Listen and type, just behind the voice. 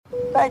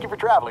Thank you for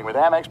traveling with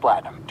Amex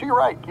Platinum. To your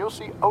right, you'll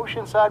see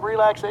oceanside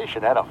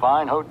relaxation at a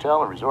fine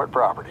hotel and resort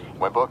property.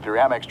 When booked through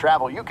Amex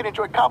Travel, you can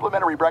enjoy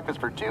complimentary breakfast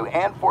for 2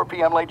 and 4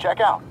 p.m. late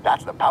checkout.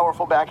 That's the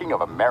powerful backing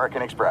of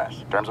American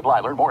Express. Terms apply.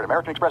 Learn more at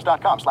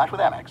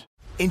americanexpress.com/withAmex.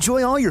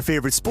 Enjoy all your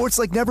favorite sports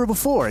like never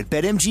before at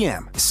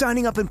BetMGM.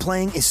 Signing up and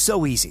playing is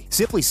so easy.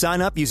 Simply sign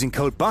up using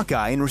code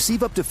Buckeye and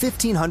receive up to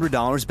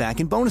 $1,500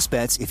 back in bonus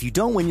bets if you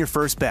don't win your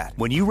first bet.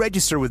 When you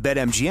register with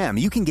BetMGM,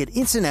 you can get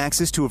instant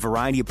access to a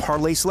variety of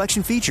parlay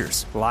selection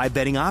features, live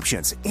betting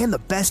options, and the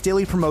best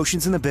daily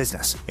promotions in the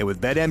business. And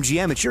with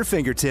BetMGM at your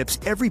fingertips,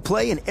 every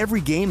play and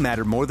every game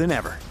matter more than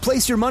ever.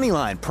 Place your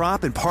moneyline,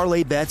 prop, and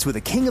parlay bets with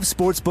the king of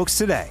sportsbooks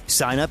today.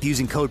 Sign up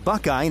using code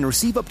Buckeye and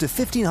receive up to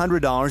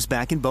 $1,500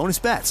 back in bonus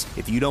bets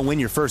if you don't win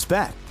your first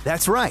bet.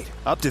 That's right,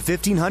 up to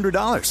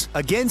 $1,500.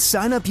 Again,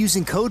 sign up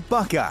using code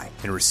Buckeye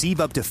and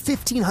receive up to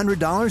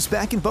 $1,500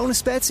 back in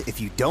bonus bets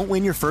if you don't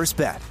win your first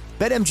bet.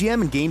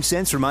 BetMGM and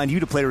GameSense remind you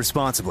to play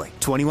responsibly.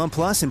 21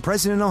 plus and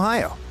present in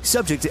Ohio.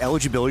 Subject to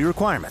eligibility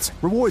requirements.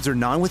 Rewards are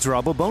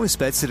non-withdrawable bonus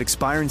bets that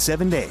expire in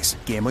 7 days.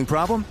 Gambling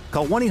problem?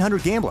 Call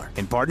 1-800-GAMBLER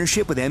in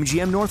partnership with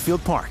MGM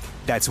Northfield Park.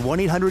 That's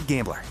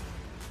 1-800-GAMBLER.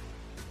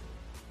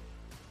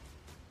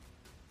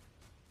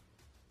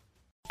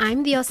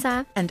 I'm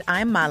Diosa. And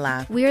I'm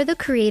Mala. We are the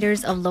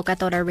creators of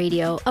Locatora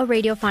Radio, a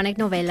radiophonic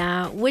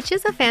novela, which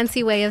is a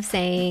fancy way of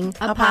saying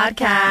a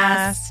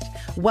podcast.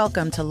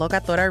 Welcome to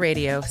Locatora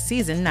Radio,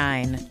 Season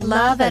 9.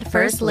 Love at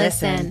first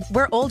listen.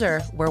 We're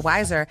older, we're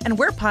wiser, and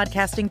we're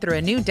podcasting through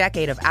a new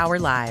decade of our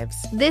lives.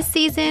 This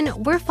season,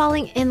 we're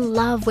falling in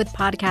love with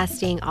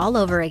podcasting all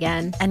over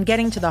again. And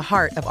getting to the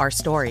heart of our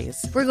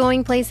stories. We're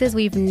going places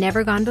we've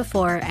never gone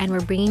before, and we're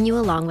bringing you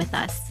along with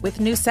us. With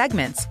new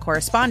segments,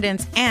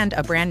 correspondence, and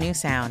a brand new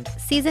sound.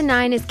 Season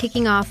 9 is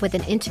kicking off with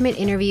an intimate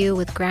interview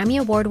with Grammy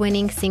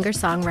Award-winning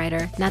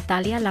singer-songwriter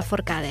Natalia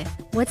Lafourcade.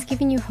 What's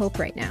giving you hope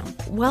right now?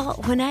 Well,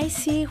 when I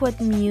see what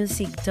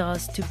music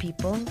does to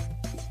people,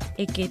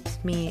 it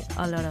gives me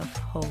a lot of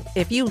hope.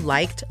 If you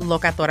liked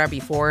Locatora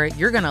before,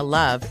 you're going to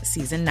love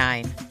Season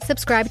 9.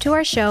 Subscribe to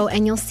our show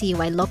and you'll see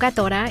why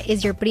Locatora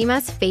is your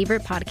prima's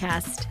favorite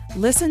podcast.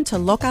 Listen to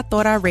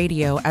Locatora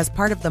Radio as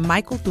part of the My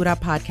Cultura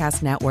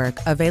Podcast Network,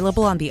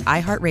 available on the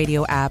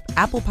iHeartRadio app,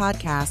 Apple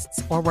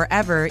Podcasts, or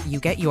wherever you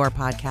get your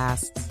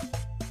podcasts.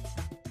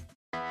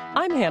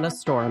 I'm Hannah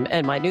Storm,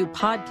 and my new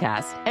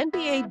podcast,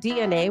 NBA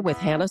DNA with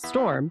Hannah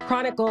Storm,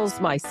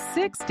 chronicles my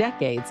 6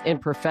 decades in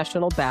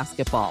professional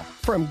basketball.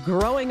 From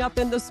growing up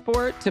in the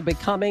sport to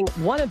becoming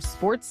one of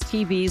sports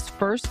TV's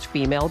first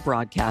female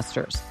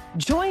broadcasters.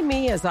 Join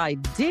me as I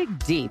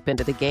dig deep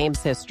into the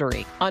game's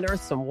history,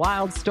 unearth some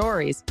wild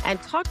stories,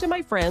 and talk to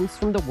my friends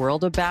from the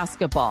world of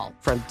basketball,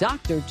 from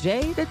Dr.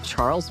 J to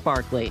Charles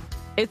Barkley.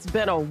 It's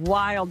been a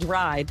wild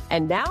ride,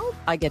 and now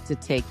I get to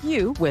take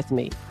you with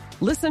me.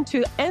 Listen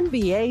to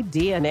NBA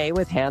DNA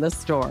with Hannah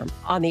Storm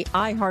on the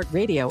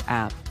iHeartRadio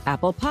app,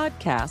 Apple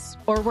Podcasts,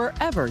 or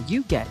wherever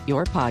you get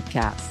your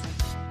podcasts.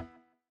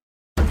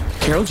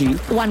 Karol G,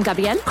 Juan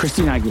Gabriel,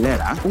 Christina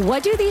Aguilera.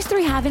 What do these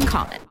three have in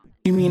common?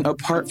 You mean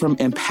apart from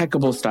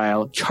impeccable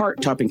style,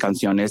 chart-topping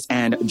canciones,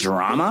 and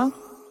drama?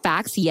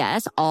 Facts,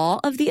 yes, all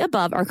of the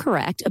above are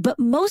correct, but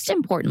most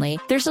importantly,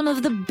 they're some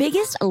of the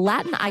biggest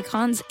Latin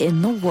icons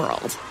in the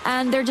world.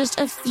 And they're just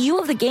a few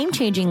of the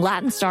game-changing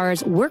Latin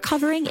stars we're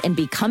covering in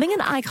Becoming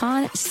an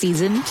Icon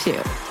Season 2.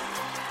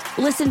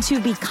 Listen to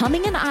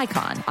Becoming an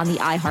Icon on the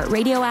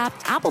iHeartRadio app,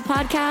 Apple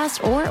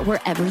Podcasts, or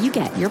wherever you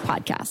get your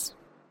podcasts.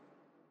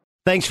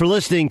 Thanks for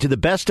listening to the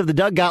Best of the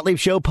Doug Gottlieb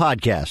Show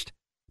podcast.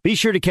 Be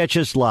sure to catch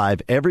us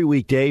live every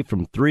weekday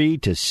from 3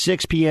 to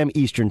 6 p.m.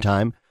 Eastern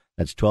Time.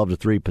 That's 12 to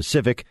 3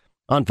 Pacific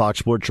on Fox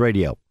Sports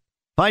Radio.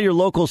 Find your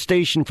local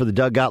station for the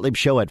Doug Gottlieb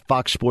Show at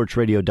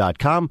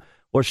foxsportsradio.com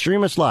or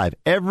stream us live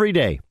every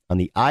day on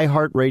the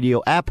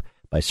iHeartRadio app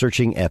by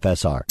searching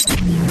FSR.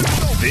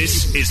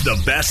 This is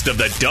the Best of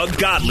the Doug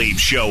Gottlieb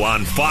Show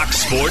on Fox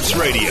Sports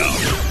Radio.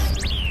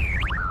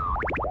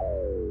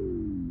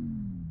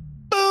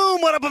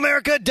 Boom! What up,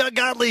 America? Doug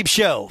Gottlieb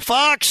Show,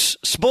 Fox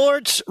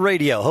Sports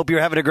Radio. Hope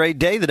you're having a great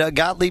day. The Doug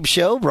Gottlieb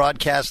Show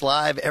broadcasts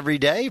live every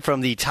day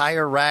from the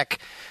TireRack.com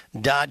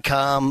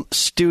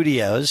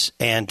studios,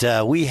 and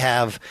we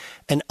have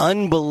an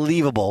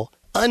unbelievable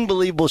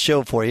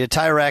show for you.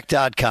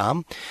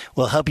 TireRack.com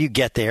will help you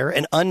get there.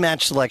 An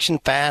unmatched selection,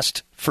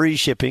 fast, free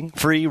shipping,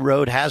 free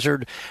road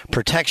hazard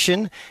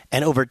protection,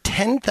 and over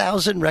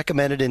 10,000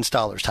 recommended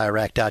installers.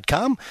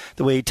 TireRack.com,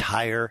 the way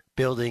tire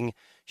building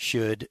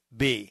should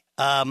be.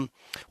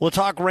 We'll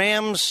talk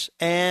Rams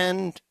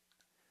and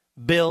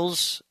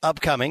Bills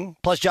upcoming.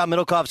 Plus, John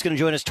Middlecoff's going to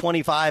join us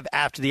 25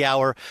 after the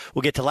hour.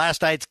 We'll get to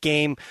last night's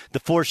game,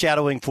 the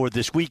foreshadowing for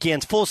this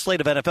weekend's full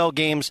slate of NFL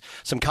games,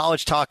 some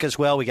college talk as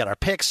well. We got our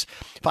picks,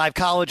 5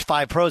 college,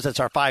 5 pros. That's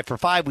our 5 for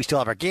 5. We still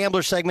have our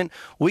gambler segment.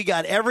 We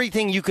got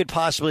everything you could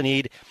possibly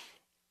need,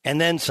 and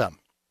then some.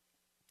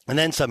 And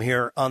then some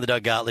here on the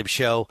Doug Gottlieb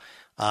Show.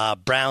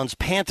 Browns,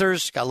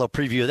 Panthers, got a little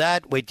preview of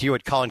that. Wait to hear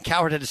what Colin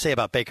Cowherd had to say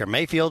about Baker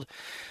Mayfield.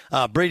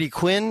 Brady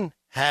Quinn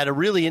had a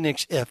really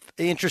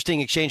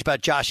interesting exchange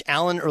about Josh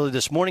Allen early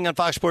this morning on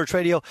Fox Sports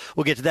Radio.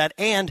 We'll get to that.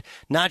 And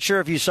not sure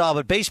if you saw,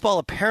 but baseball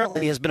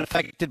apparently has been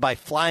affected by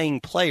flying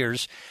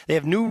players. They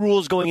have new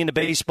rules going into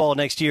baseball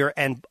next year,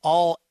 and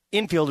all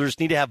infielders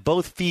need to have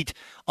both feet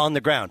on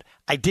the ground.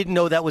 I didn't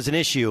know that was an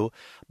issue,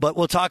 but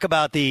we'll talk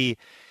about the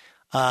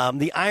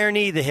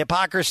irony, the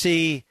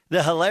hypocrisy,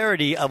 the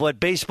hilarity of what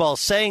baseball's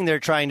saying they're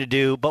trying to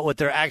do, but what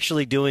they're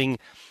actually doing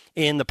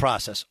in the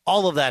process.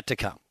 All of that to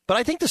come. But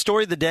I think the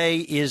story of the day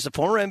is the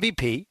former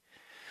MVP,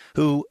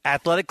 who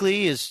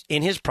athletically is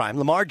in his prime,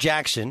 Lamar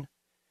Jackson,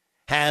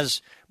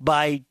 has,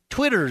 by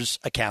Twitter's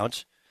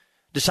account,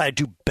 decided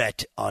to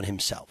bet on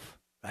himself.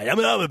 Right? I'm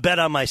going to bet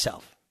on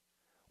myself,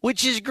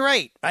 which is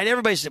great. Right?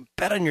 Everybody says,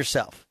 bet on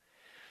yourself.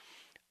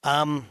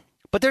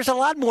 But there's a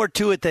lot more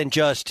to it than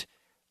just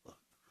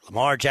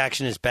Lamar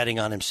Jackson is betting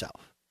on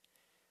himself.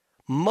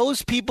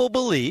 Most people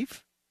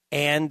believe,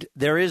 and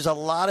there is a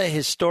lot of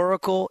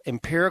historical,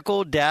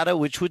 empirical data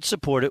which would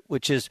support it,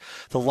 which is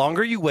the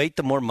longer you wait,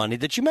 the more money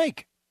that you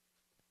make.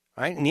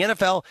 Right? In the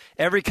NFL,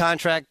 every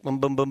contract, boom,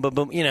 boom, boom, boom,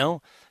 boom. You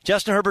know,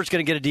 Justin Herbert's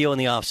going to get a deal in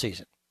the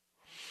offseason.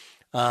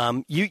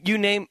 You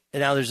name,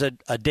 now there's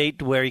a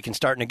date where he can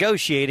start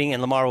negotiating,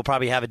 and Lamar will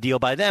probably have a deal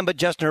by then, but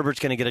Justin Herbert's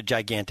going to get a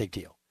gigantic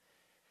deal.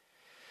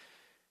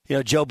 You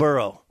know, Joe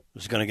Burrow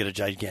is going to get a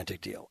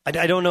gigantic deal. I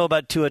don't know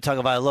about Tua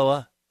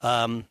Tagovailoa,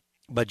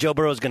 but Joe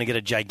Burrow is going to get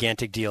a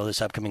gigantic deal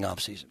this upcoming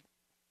offseason.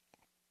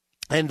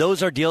 And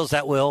those are deals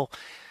that will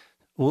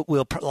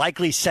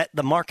likely set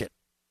the market.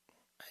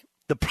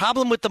 The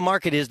problem with the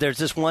market is there's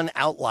this one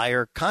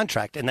outlier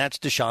contract, and that's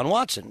Deshaun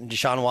Watson.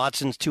 Deshaun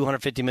Watson's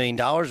 $250 million,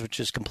 which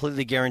is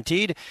completely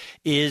guaranteed,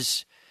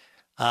 is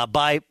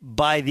by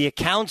the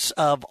accounts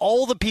of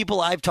all the people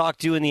I've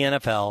talked to in the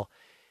NFL,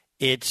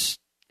 it's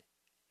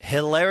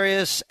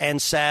hilarious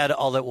and sad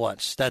all at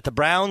once that the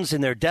Browns,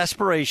 in their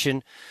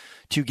desperation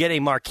to get a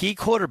marquee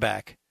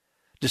quarterback,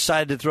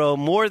 decided to throw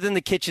more than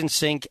the kitchen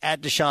sink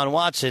at Deshaun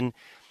Watson,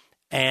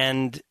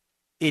 and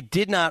it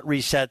did not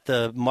reset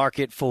the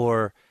market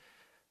for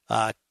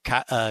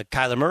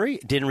Kyler Murray.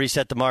 It didn't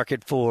reset the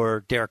market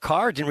for Derek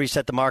Carr. It didn't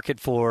reset the market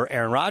for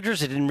Aaron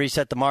Rodgers. It didn't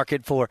reset the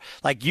market for,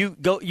 like, you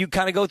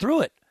kind of go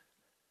through it.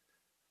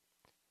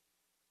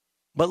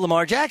 But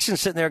Lamar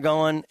Jackson's sitting there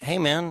going, hey,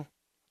 man,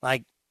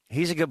 like,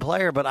 he's a good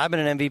player, but I've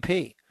been an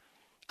MVP.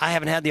 I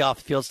haven't had the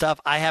off-the-field stuff.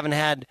 I haven't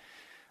had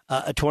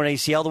a torn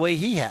ACL the way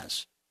he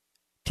has.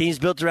 Team's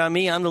built around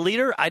me. I'm the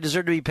leader. I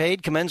deserve to be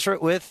paid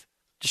commensurate with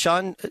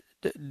Deshaun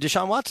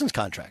Watson's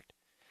contract.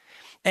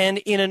 And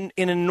in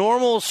a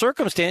normal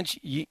circumstance,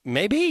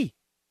 maybe.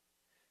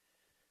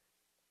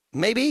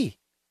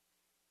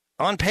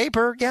 On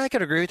paper, yeah, I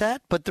could agree with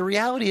that. But the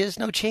reality is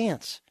no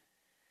chance.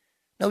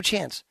 No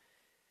chance.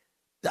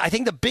 I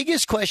think the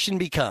biggest question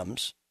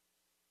becomes,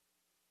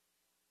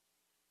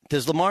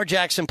 does Lamar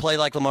Jackson play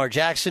like Lamar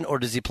Jackson, or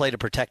does he play to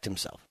protect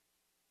himself?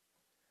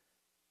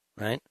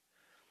 Right?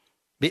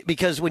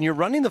 Because when you're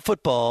running the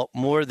football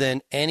more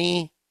than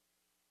any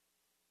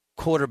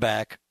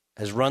quarterback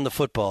has run the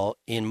football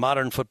in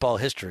modern football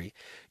history,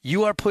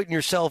 you are putting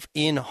yourself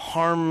in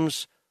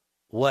harm's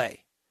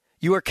way.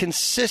 You are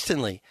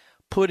consistently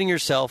putting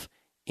yourself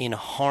in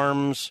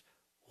harm's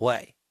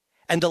way.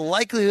 And the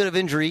likelihood of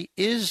injury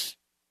is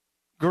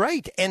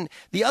great. And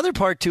the other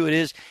part to it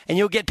is, and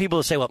you'll get people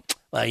to say, well,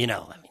 you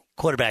know,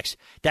 quarterbacks,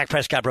 Dak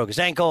Prescott broke his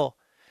ankle,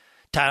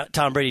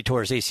 Tom Brady tore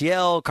his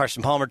ACL,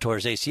 Carson Palmer tore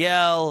his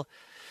ACL,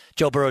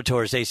 Joe Burrow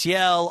tore his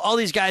ACL. All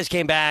these guys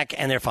came back,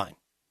 and they're fine.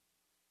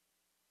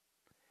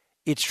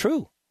 It's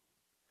true.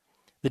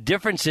 The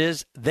difference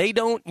is they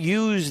don't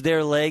use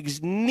their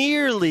legs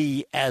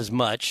nearly as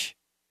much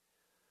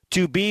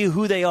to be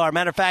who they are.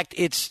 Matter of fact,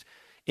 it's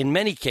in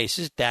many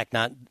cases, Dak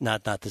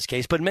not this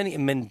case, but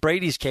in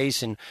Brady's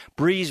case, and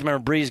Breeze,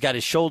 remember Breeze got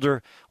his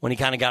shoulder when he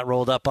kind of got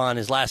rolled up on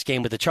his last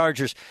game with the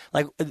Chargers.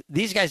 Like,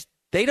 these guys,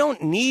 they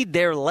don't need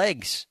their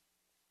legs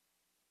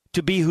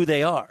to be who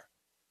they are.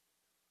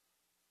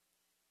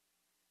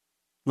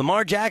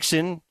 Lamar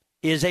Jackson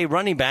is a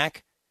running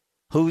back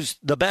who's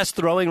the best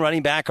throwing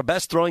running back or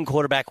best throwing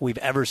quarterback we've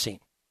ever seen.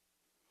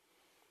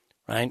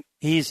 Right?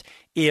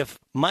 If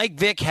Mike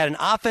Vick had an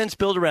offense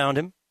built around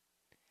him,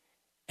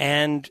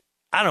 and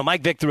I don't know,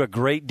 Mike Vick threw a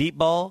great deep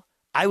ball,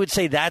 I would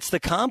say that's the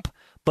comp.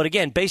 But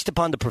again, based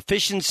upon the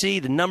proficiency,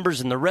 the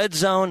numbers in the red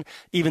zone,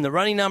 even the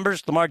running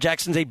numbers, Lamar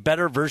Jackson's a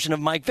better version of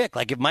Mike Vick.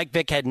 Like, if Mike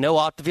Vick had no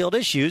off-the-field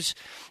issues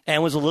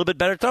and was a little bit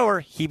better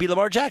thrower, he'd be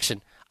Lamar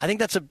Jackson. I think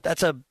that's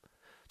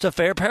a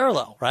fair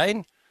parallel,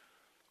 right?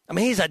 I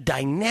mean, he's a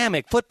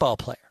dynamic football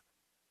player.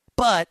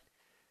 But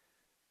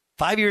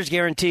 5 years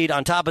guaranteed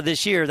on top of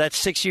this year, that's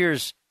 6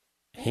 years.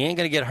 He ain't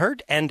going to get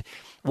hurt. And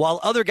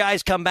while other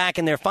guys come back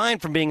and they're fine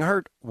from being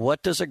hurt,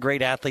 what does a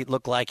great athlete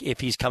look like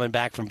if he's coming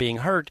back from being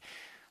hurt?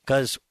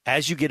 Because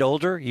as you get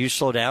older, you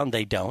slow down,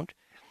 they don't.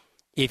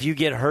 If you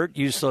get hurt,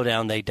 you slow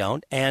down, they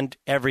don't. And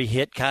every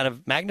hit kind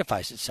of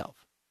magnifies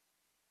itself.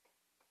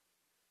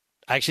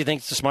 I actually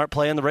think it's a smart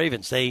play on the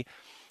Ravens. They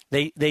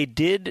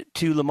did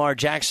to Lamar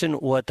Jackson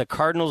what the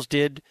Cardinals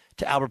did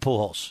to Albert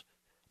Pujols.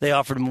 They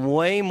offered him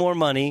way more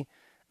money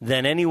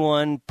than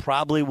anyone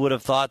probably would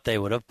have thought they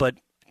would have, but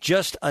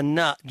just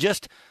enough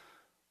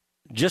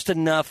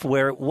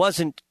where it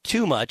wasn't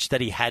too much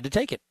that he had to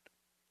take it.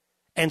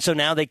 And so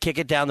now they kick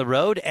it down the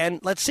road, and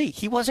let's see,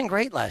 he wasn't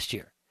great last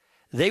year.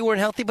 They weren't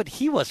healthy, but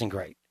he wasn't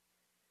great.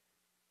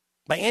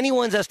 By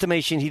anyone's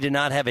estimation, he did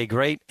not have a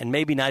great and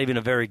maybe not even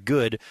a very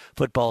good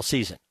football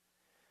season.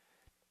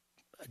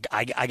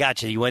 I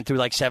got you. You went through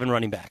like 7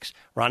 running backs.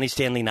 Ronnie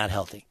Stanley not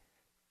healthy.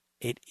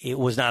 It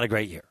was not a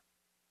great year.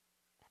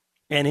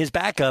 And his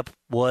backup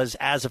was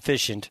as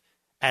efficient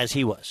as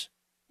he was.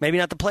 Maybe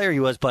not the player he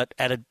was, but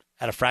at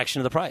a fraction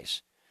of the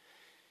price.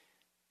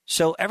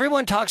 So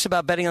everyone talks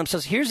about betting on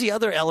themselves. Here's the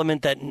other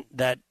element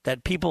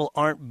that people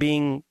aren't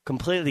being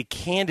completely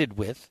candid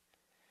with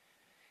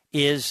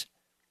is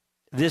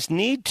this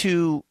need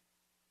to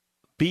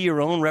be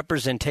your own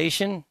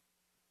representation.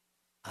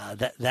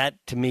 That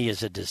to me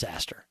is a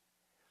disaster.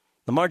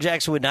 Lamar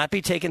Jackson would not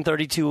be taken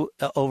 32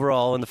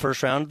 overall in the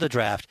first round of the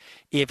draft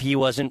if he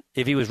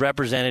was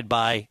represented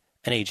by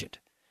an agent.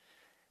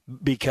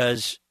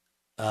 Because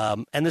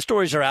and the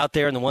stories are out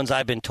there, and the ones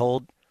I've been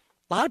told,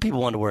 a lot of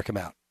people wanted to work him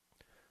out.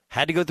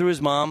 Had to go through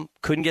his mom,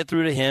 couldn't get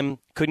through to him,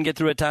 couldn't get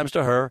through at times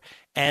to her,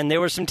 and there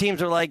were some teams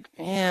that were like,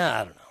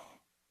 yeah, I don't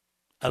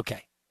know.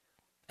 Okay.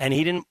 And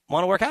he didn't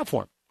want to work out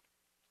for him.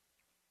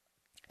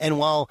 And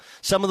while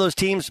some of those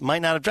teams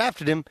might not have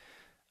drafted him,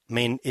 I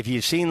mean, if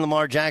you've seen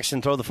Lamar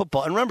Jackson throw the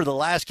football, and remember the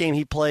last game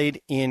he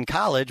played in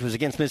college was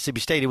against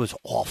Mississippi State. It was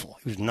awful.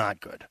 He was not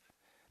good.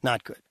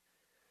 Not good.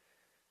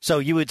 So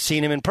you would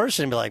seen him in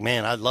person and be like,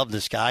 man, I love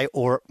this guy.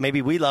 Or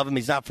maybe we love him.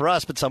 He's not for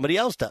us, but somebody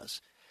else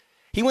does.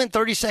 He went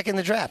 32nd in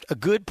the draft. A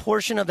good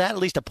portion of that, at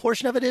least a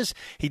portion of it is,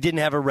 he didn't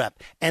have a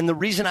rep. And the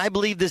reason I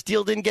believe this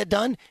deal didn't get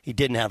done, he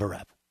didn't have a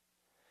rep.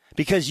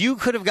 Because you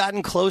could have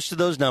gotten close to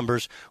those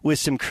numbers with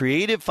some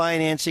creative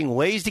financing,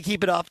 ways to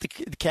keep it off the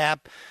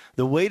cap,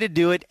 the way to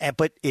do it,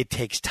 but it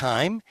takes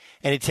time,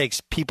 and it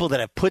takes people that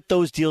have put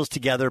those deals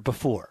together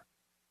before.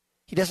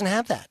 He doesn't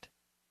have that.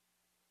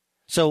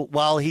 So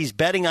while he's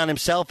betting on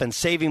himself and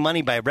saving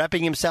money by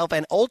repping himself,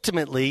 and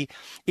ultimately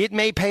it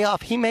may pay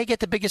off, he may get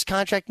the biggest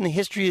contract in the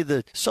history of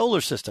the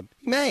solar system.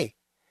 He may.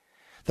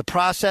 The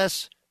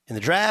process in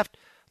the draft,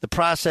 the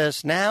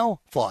process now,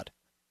 flawed.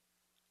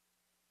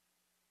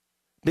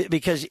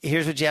 Because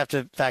here's what you have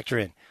to factor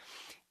in.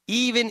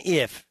 Even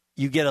if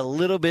you get a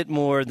little bit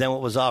more than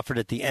what was offered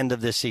at the end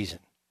of this season,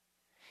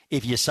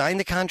 if you sign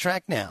the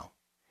contract now,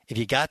 if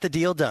you got the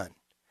deal done,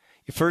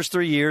 your first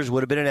 3 years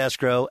would have been in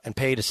escrow and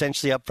paid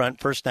essentially up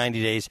front first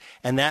 90 days,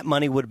 and that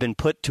money would have been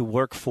put to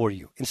work for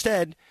you.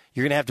 Instead,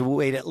 you're going to have to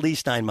wait at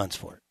least 9 months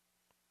for it.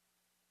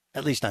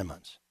 At least 9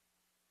 months.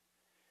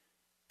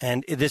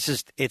 And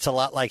it's a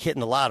lot like hitting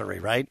the lottery,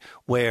 right?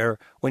 Where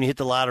when you hit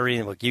the lottery,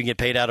 you can get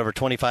paid out over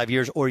 25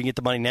 years or you can get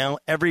the money now.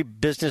 Every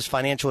business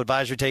financial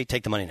advisor take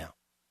the money now.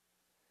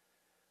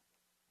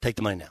 Take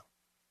the money now.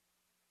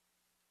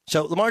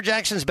 So Lamar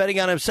Jackson's betting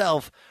on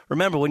himself.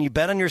 Remember, when you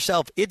bet on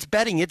yourself, it's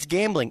betting, it's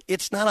gambling.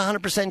 It's not a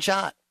 100%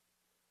 shot.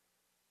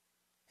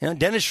 You know,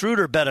 Dennis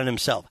Schroeder bet on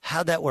himself.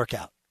 How'd that work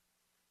out?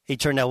 He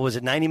turned out, was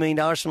it $90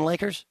 million from the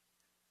Lakers?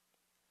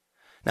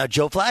 Now,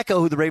 Joe Flacco,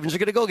 who the Ravens are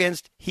going to go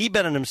against, he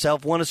bet on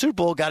himself, won a Super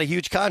Bowl, got a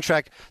huge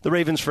contract. The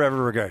Ravens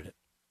forever regret it.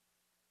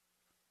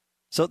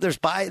 So there's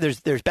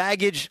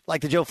baggage,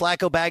 like the Joe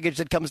Flacco baggage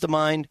that comes to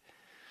mind.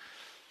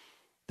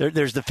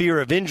 There's the fear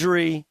of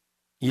injury.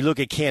 You look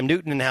at Cam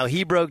Newton and how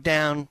he broke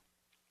down.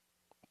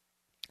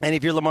 And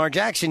if you're Lamar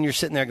Jackson, you're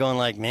sitting there going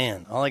like,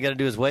 man, all I got to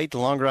do is wait. The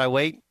longer I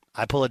wait,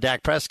 I pull a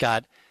Dak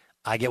Prescott,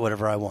 I get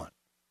whatever I want.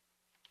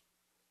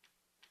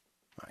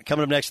 All right,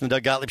 coming up next in the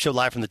Doug Gottlieb Show,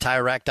 live from the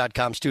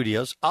TireRack.com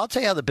studios, I'll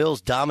tell you how the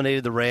Bills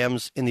dominated the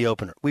Rams in the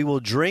opener. We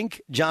will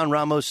drink John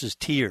Ramos's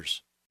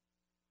tears.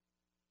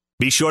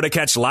 Be sure to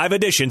catch live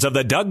editions of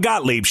the Doug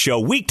Gottlieb Show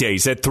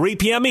weekdays at 3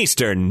 p.m.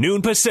 Eastern,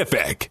 noon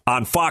Pacific,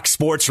 on Fox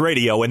Sports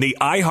Radio and the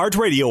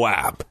iHeartRadio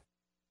app.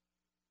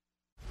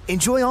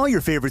 Enjoy all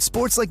your favorite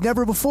sports like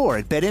never before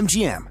at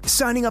BetMGM.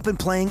 Signing up and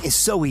playing is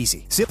so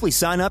easy. Simply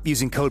sign up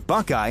using code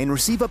Buckeye and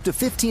receive up to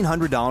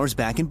 $1,500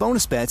 back in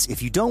bonus bets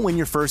if you don't win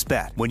your first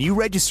bet. When you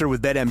register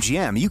with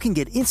BetMGM, you can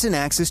get instant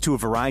access to a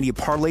variety of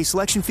parlay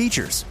selection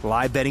features,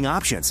 live betting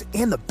options,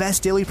 and the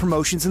best daily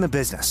promotions in the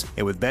business.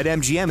 And with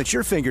BetMGM at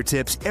your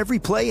fingertips, every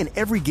play and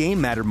every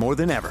game matter more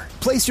than ever.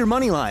 Place your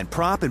moneyline,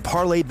 prop, and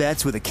parlay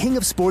bets with the king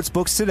of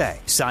sportsbooks today.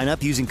 Sign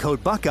up using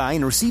code Buckeye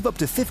and receive up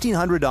to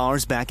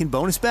 $1,500 back in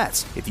bonus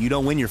bets if you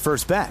don't win your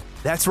first bet.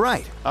 That's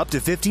right, up to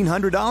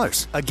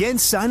 $1,500. Again,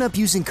 sign up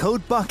using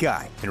code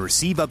Buckeye and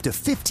receive up to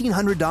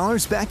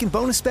 $1,500 back in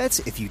bonus bets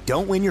if you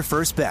don't win your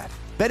first bet.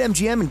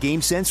 BetMGM and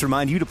GameSense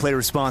remind you to play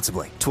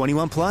responsibly.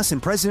 21 plus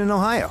and present in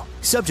Ohio.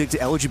 Subject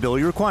to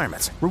eligibility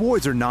requirements.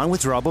 Rewards are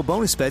non-withdrawable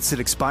bonus bets that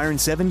expire in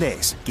 7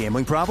 days.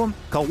 Gambling problem?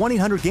 Call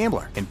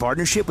 1-800-GAMBLER in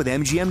partnership with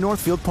MGM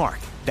Northfield Park.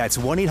 That's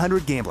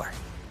 1-800-GAMBLER.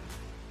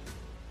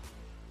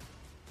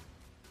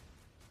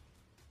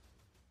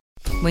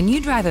 When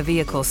you drive a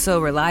vehicle so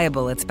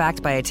reliable it's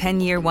backed by a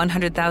 10-year,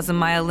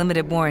 100,000-mile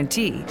limited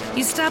warranty,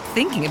 you stop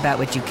thinking about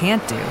what you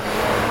can't do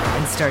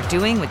and start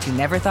doing what you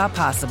never thought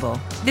possible.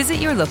 Visit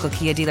your local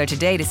Kia dealer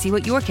today to see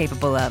what you're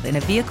capable of in a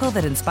vehicle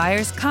that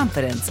inspires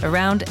confidence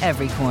around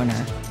every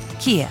corner.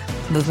 Kia,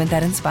 movement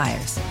that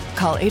inspires.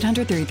 Call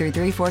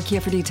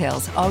 800-333-4KIA for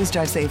details. Always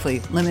drive safely.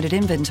 Limited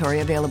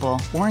inventory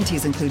available.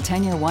 Warranties include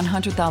 10-year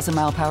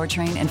 100,000-mile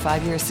powertrain and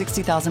 5-year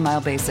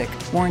 60,000-mile basic.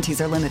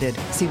 Warranties are limited.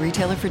 See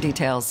retailer for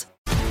details.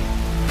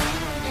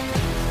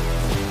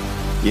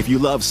 If you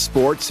love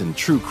sports and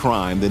true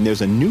crime, then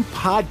there's a new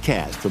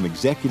podcast from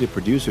executive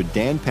producer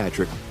Dan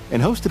Patrick and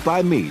hosted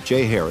by me,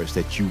 Jay Harris,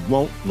 that you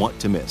won't want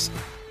to miss.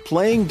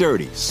 Playing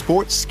Dirty: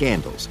 Sports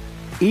Scandals.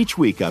 Each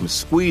week, I'm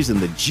squeezing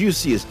the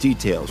juiciest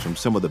details from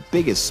some of the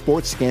biggest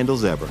sports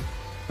scandals ever.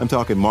 I'm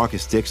talking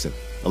Marcus Dixon,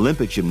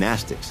 Olympic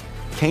gymnastics,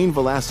 Cain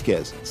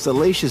Velasquez,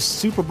 salacious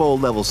Super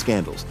Bowl-level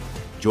scandals.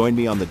 Join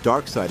me on the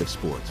dark side of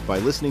sports by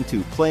listening to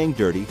Playing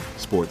Dirty: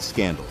 Sports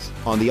Scandals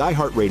on the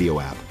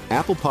iHeartRadio app,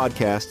 Apple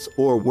Podcasts,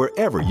 or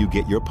wherever you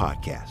get your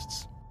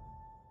podcasts.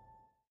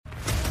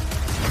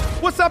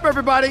 What's up,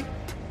 everybody?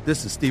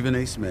 This is Stephen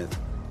A. Smith.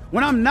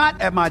 When I'm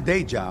not at my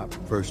day job,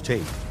 First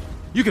Take,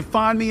 you can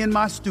find me in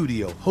my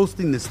studio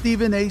hosting the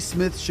Stephen A.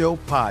 Smith Show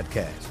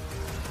podcast.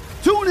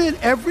 Tune in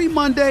every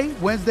Monday,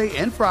 Wednesday,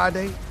 and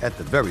Friday, at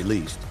the very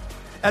least,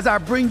 as I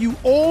bring you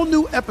all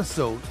new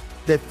episodes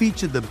that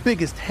feature the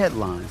biggest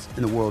headlines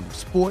in the world of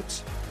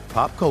sports,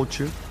 pop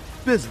culture,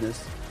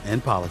 business,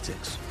 and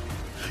politics.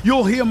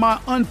 You'll hear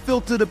my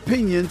unfiltered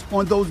opinions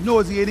on those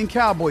nauseating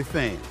Cowboy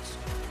fans,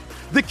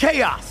 the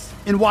chaos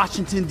in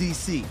Washington,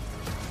 D.C.,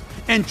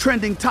 and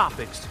trending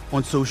topics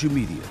on social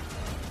media,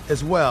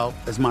 as well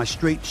as my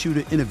straight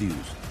shooter interviews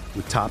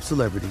with top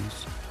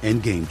celebrities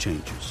and game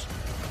changers.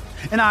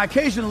 And I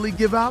occasionally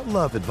give out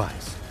love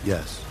advice.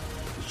 Yes,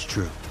 it's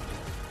true.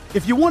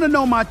 If you want to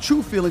know my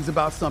true feelings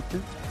about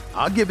something,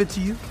 I'll give it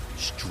to you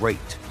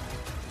straight.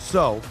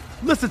 So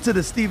listen to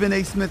the Stephen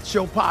A. Smith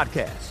Show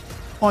podcast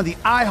on the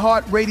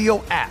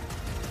iHeartRadio app,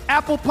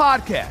 Apple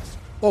Podcasts,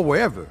 or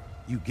wherever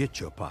you get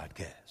your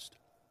podcast.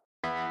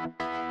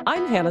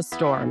 I'm Hannah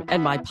Storm,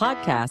 and my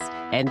podcast,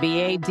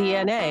 NBA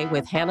DNA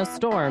with Hannah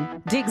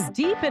Storm, digs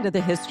deep into the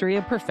history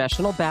of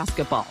professional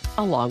basketball,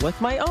 along with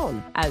my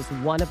own, as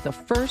one of the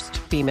first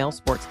female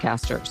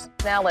sportscasters.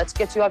 Now let's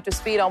get you up to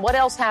speed on what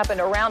else happened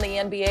around the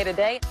NBA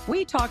today.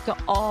 We talked to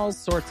all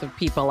sorts of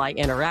people I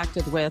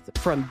interacted with,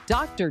 from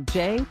Dr.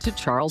 J to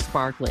Charles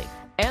Barkley,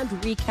 and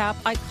recap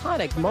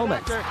iconic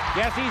moments.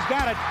 Yes, he's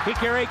got it.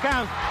 Here he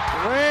comes.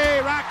 Way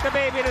rock the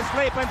baby to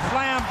sleep and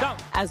slam dunk.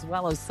 As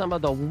well as some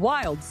of the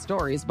wild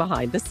stories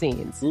behind the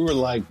scenes. We were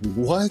like,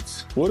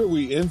 what? What are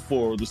we in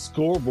for? The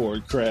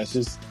scoreboard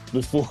crashes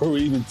before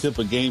we even tip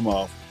a game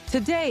off.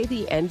 Today,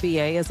 the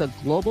NBA is a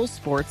global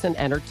sports and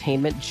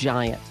entertainment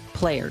giant.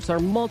 Players are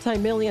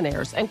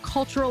multimillionaires and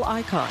cultural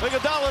icons.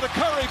 Iguodala to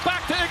Curry,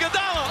 back to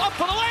Iguodala, up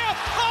for the layup.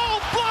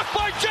 Oh, blocked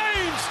by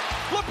James.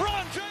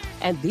 LeBron James.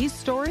 And these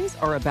stories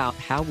are about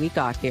how we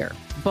got here,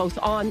 both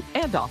on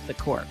and off the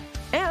court.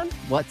 And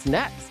what's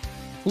next?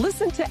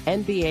 Listen to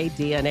NBA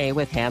DNA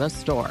with Hannah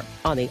Storm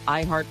on the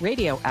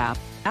iHeartRadio app,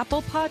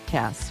 Apple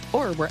Podcasts,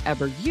 or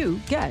wherever you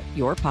get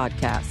your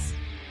podcasts.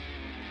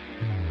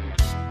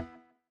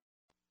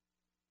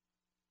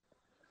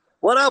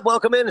 What up?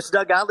 Welcome in. It's the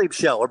Doug Gottlieb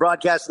Show. We're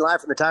broadcasting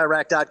live from the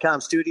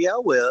TireRack.com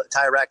studio.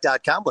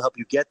 TireRack.com will help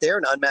you get there.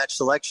 An unmatched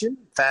selection,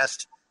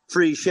 fast,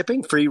 free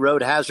shipping, free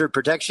road hazard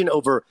protection,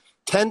 over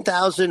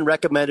 10,000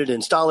 recommended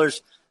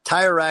installers.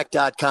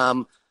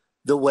 TireRack.com,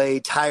 the way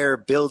tire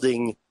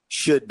building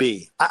should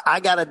be.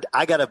 I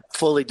gotta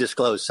fully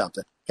disclose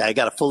something. Okay, I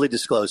gotta fully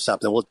disclose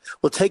something.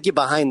 We'll take you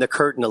behind the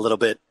curtain a little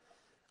bit,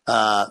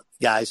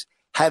 guys.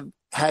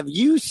 Have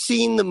you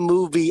seen the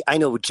movie? I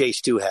know Jay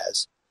Stu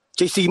has.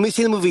 Jay Stu, you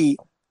seen the movie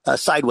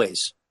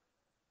Sideways?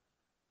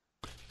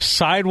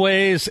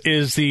 Sideways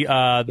is the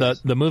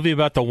movie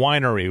about the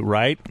winery,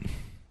 right?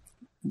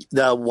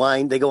 The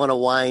wine, they go on a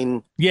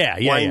wine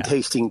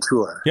tasting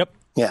tour. Yep.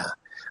 Yeah.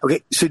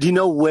 Okay. So do you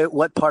know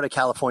what part of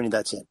California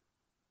that's in?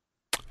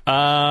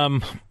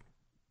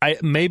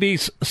 Maybe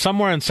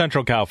somewhere in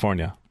Central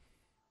California.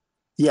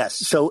 Yes.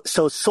 So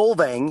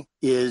Solvang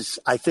is,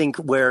 I think,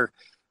 where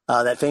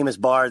that famous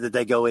bar that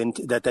they go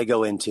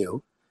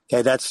into.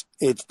 Okay, there's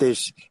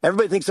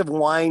everybody thinks of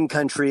wine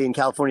country in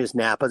California as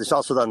Napa. There's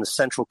also on the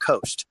Central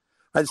Coast.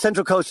 The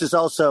Central Coast is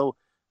also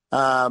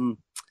there,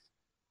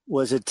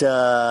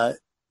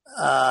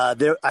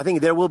 I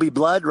think There Will Be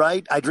Blood,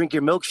 right? I Drink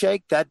Your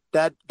Milkshake.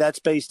 That's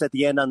based at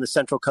the end on the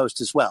Central Coast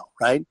as well,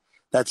 right?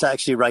 That's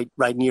actually right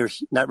near,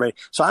 not right.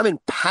 So I'm in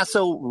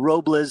Paso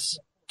Robles,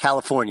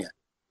 California.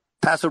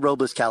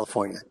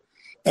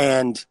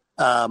 And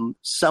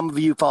some of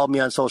you follow me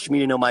on social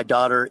media know my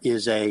daughter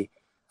is a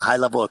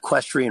high-level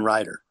equestrian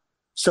rider.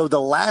 So the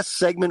last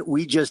segment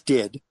we just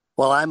did,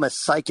 while I'm a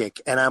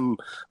psychic and I'm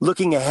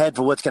looking ahead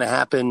for what's going to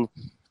happen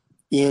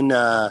in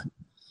the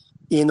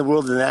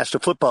world of the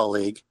National Football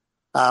League,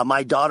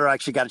 my daughter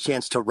actually got a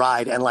chance to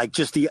ride, and like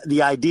just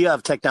the idea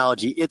of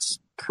technology, it's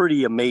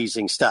pretty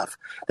amazing stuff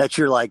that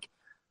you're like,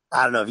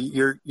 I don't know,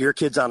 if your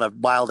kid's on a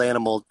wild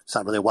animal. It's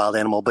not really a wild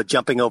animal, but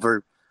jumping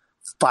over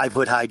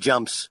 5-foot high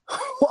jumps.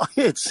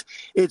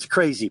 It's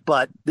crazy,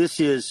 but this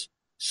is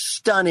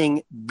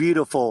stunning,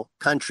 beautiful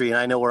country. And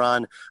I know we're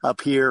on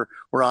up here.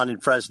 We're on in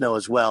Fresno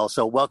as well.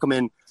 So welcome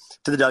in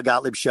to the Doug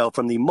Gottlieb Show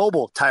from the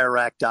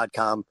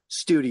mobiletirerack.com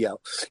studio.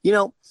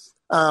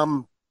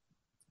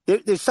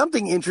 There's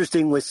something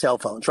interesting with cell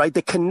phones, right?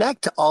 They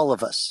connect to all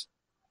of us.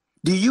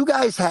 Do you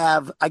guys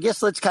have, I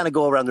guess let's kind of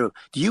go around the room.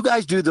 Do you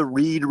guys do the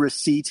read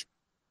receipt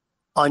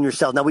on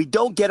yourself? Now, we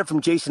don't get it from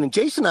Jason. And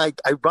Jason and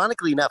I,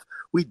 ironically enough,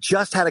 we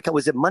just had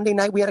was it Monday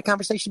night we had a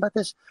conversation about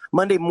this?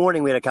 Monday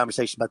morning we had a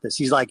conversation about this.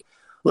 He's like,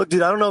 look,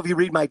 dude, I don't know if you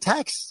read my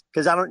texts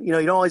because I don't, you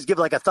don't always give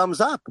like a thumbs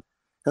up.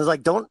 I was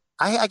like,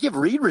 I give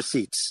read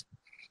receipts.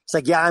 It's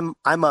like, yeah,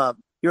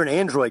 you're an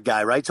Android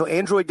guy, right? So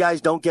Android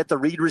guys don't get the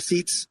read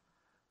receipts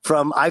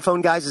from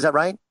iPhone guys. Is that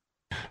right?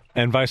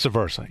 And vice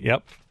versa.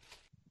 Yep.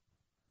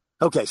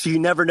 Okay, so you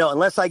never know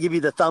unless I give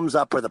you the thumbs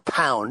up or the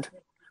pound,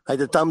 right?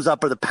 The thumbs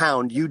up or the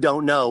pound, you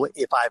don't know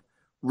if I've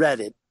read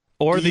it.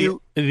 Or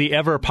the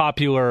ever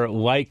popular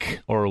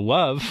like or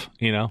love,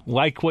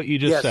 like what you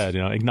just said,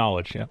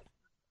 acknowledge, yeah.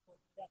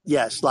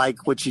 Yes,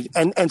 like what you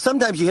and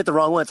sometimes you hit the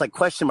wrong one. It's like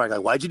question mark.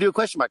 Like, why'd you do a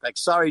question mark? Like,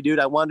 sorry, dude,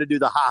 I wanted to do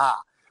the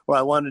ha-ha, or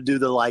I wanted to do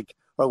the like,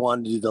 or I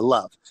wanted to do the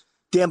love.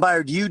 Dan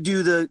Byer, do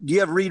you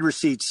have read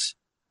receipts?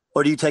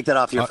 Or do you take that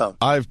off your phone?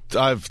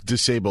 I've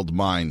disabled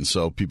mine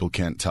so people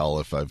can't tell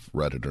if I've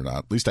read it or not.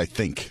 At least I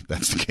think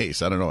that's the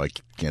case. I don't know. I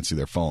can't see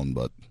their phone,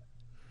 but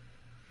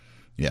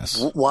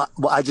yes.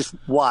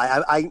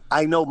 Why?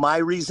 I know my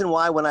reason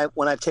why when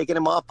I've taken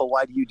them off, but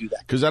why do you do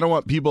that? Because I don't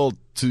want people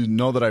to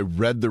know that I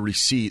read the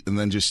receipt and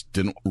then just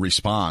didn't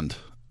respond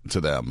to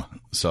them.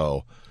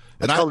 So,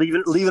 it's called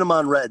leaving them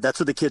on red. That's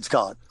what the kids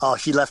call it. Oh,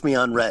 she left me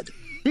on red.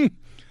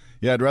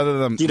 Yeah, I'd rather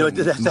them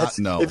not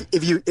know.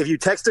 If you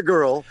text a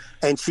girl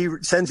and she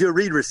sends you a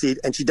read receipt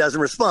and she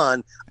doesn't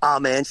respond,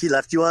 man, she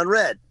left you on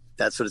red.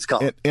 That's what it's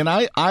called. And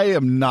I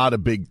am not a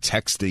big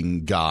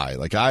texting guy.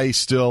 Like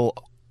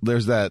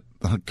there's that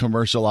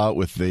commercial out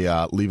with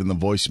the leaving the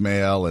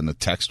voicemail and the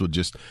text would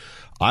just.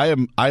 I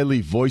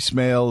leave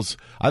voicemails.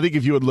 I think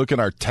if you would look at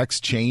our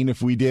text chain,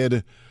 if we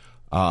did,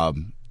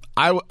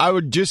 I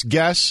would just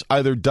guess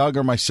either Doug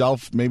or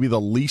myself, maybe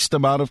the least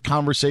amount of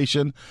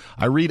conversation.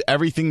 I read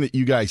everything that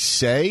you guys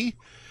say,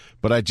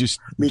 but I just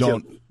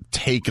don't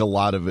take a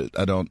lot of it.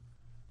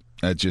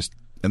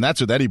 And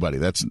that's with anybody.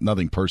 That's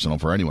nothing personal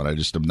for anyone. I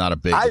just am not a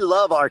big. I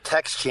love our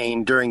text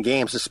chain during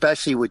games,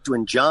 especially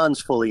when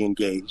John's fully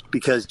engaged,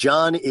 because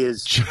John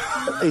is,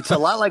 it's a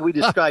lot like we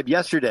described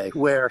yesterday,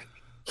 where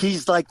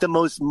he's like the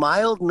most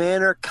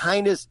mild-mannered,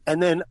 kindest,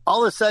 and then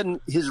all of a sudden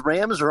his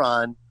Rams are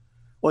on,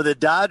 or the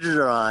Dodgers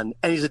are on,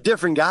 and he's a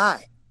different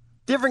guy.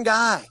 Different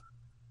guy.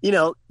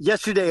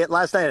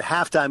 Last night at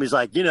halftime, he's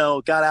like,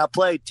 got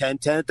outplayed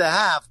 10-10 at the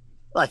half.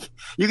 Like,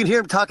 you can hear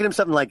him talking to him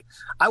something like,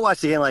 I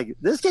watched the game like,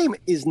 this game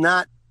is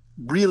not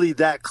really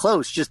that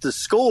close. Just the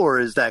score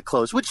is that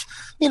close, which,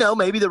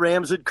 maybe the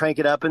Rams would crank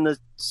it up in the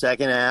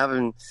second half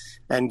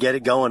and get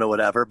it going or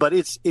whatever. But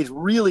it's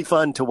really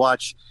fun to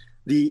watch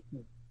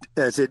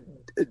is it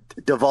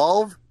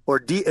devolve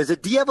or is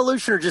it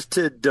de-evolution or just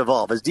to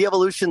devolve? Is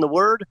de-evolution the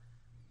word?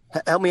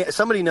 Help me.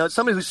 Somebody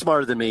who's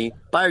smarter than me.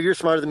 Byer, you're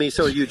smarter than me.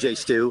 So are you, Jay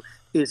Stu.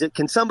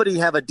 Can somebody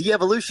have a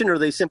de-evolution or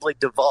they simply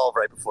devolve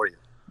right before you?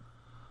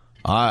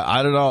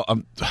 I don't know.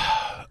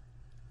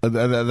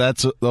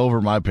 That's over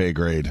my pay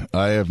grade.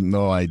 I have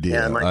no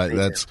idea. Yeah,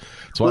 that's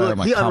why I'm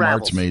a commerce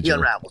arts major.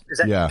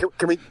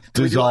 Can we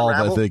dissolve?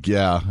 I think.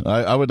 Yeah,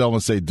 I would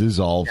almost say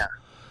dissolve. Yeah.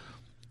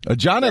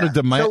 John had a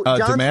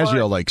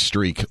DiMaggio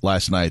streak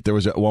last night. There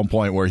was at one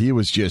point where he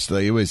was just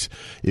it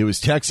was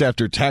text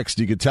after text.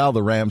 You could tell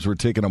the Rams were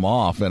ticking him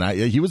off, and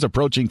he was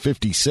approaching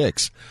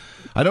 56.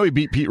 I know he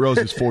beat Pete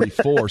Rose's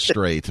 44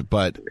 straight,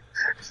 but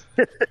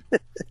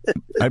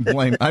I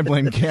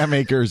blame Cam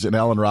Akers and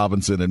Allen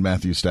Robinson and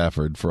Matthew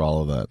Stafford for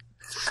all of that.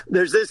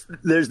 There's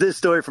this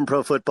story from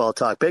Pro Football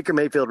Talk. Baker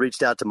Mayfield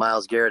reached out to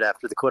Myles Garrett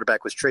after the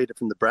quarterback was traded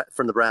from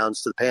the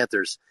Browns to the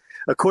Panthers.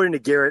 According to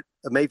Garrett,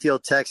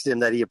 Mayfield texted him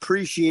that he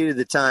appreciated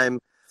the time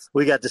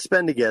we got to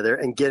spend together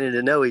and getting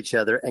to know each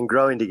other and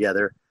growing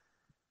together.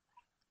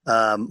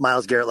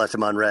 Myles Garrett left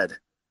him on red.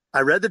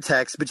 I read the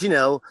text, but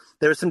there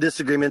were some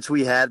disagreements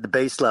we had at the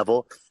base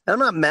level. And I'm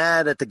not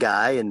mad at the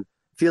guy and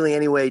feeling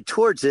any way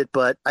towards it,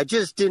 but I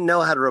just didn't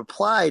know how to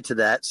reply to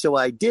that, so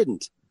I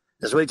didn't.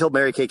 That's what he told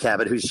Mary Kay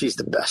Cabot, she's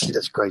the best. She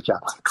does a great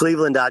job.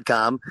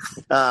 Cleveland.com.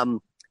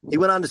 He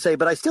went on to say,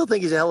 but I still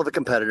think he's a hell of a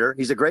competitor.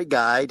 He's a great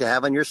guy to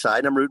have on your side,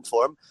 and I'm rooting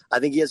for him. I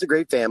think he has a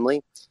great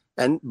family,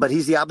 but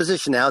he's the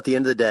opposition now. At the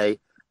end of the day,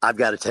 I've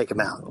got to take him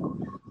out.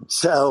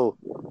 So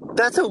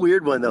that's a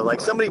weird one, though. Like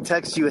somebody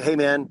texts you, hey,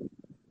 man,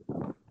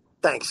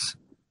 thanks.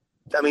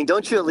 I mean,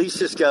 don't you at least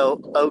just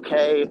go,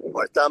 okay,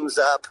 or thumbs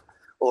up,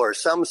 or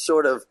some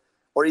sort of,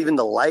 or even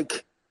the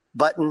like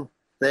button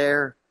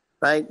there,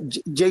 right?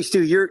 Jay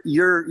Stu,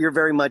 you're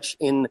very much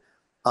in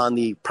on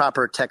the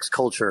proper text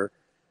culture.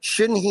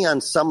 Shouldn't he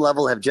on some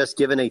level have just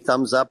given a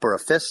thumbs up or a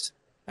fist?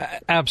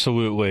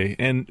 Absolutely.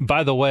 And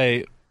by the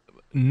way,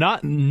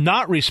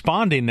 not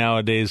responding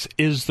nowadays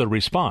is the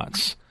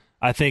response.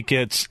 I think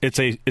it's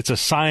a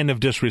sign of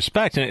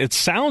disrespect, and it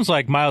sounds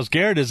like Myles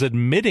Garrett is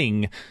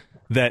admitting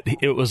that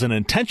it was an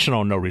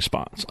intentional no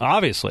response.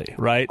 Obviously,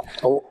 right?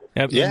 Oh,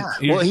 yeah.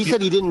 Well, he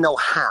said he didn't know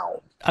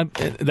how.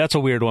 That's a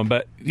weird one,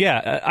 but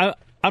yeah,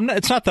 I'm not.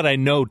 It's not that I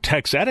know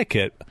text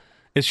etiquette.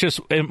 It's just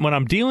when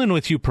I'm dealing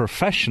with you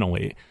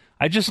professionally,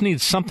 I just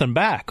need something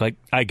back. Like,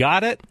 I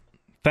got it.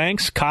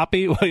 Thanks,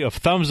 copy, a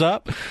thumbs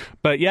up.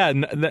 But yeah,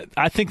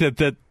 I think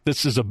that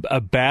this is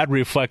a bad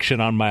reflection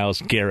on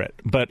Myles Garrett.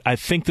 But I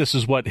think this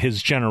is what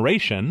his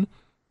generation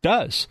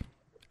does.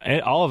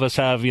 All of us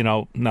have,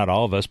 not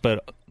all of us,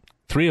 but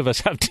 3 of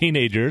us have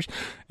teenagers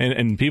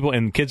and people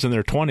and kids in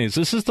their 20s.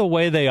 This is the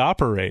way they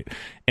operate.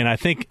 And I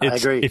think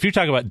if you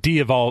talk about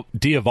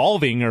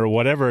de-evolving or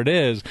whatever it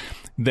is,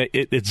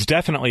 it's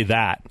definitely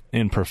that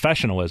in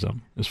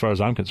professionalism, as far as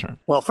I'm concerned.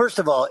 Well, first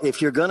of all,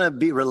 if you're going to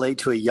relate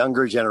to a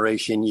younger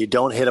generation, you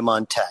don't hit them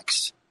on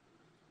text.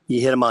 You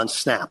hit them on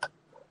Snap.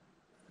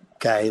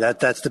 Okay,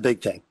 that's the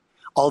big thing.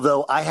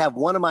 Although I have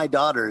one of my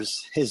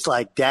daughters is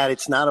like, Dad,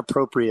 it's not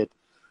appropriate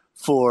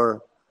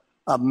for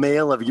a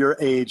male of your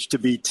age to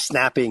be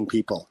snapping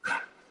people.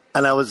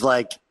 And I was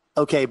like,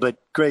 okay, but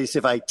Grace,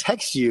 if I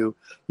text you,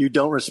 you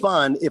don't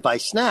respond. If I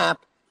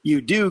snap, you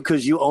do,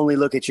 because you only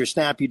look at your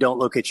snap. You don't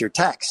look at your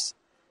text.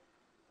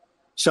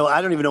 So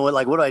I don't even know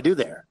what do I do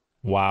there?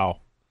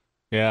 Wow.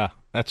 Yeah,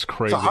 that's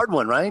crazy. It's a hard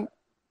one, right?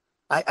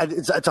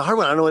 It's a hard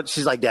one. I don't know what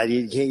she's like, Dad.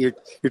 You're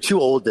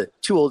too old to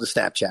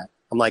Snapchat.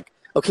 I'm like,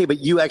 okay, but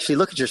you actually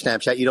look at your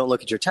Snapchat. You don't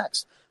look at your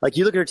text. Like,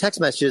 you look at her text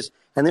messages,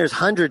 and there's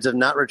hundreds of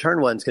not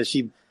returned ones because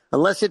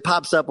unless it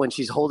pops up when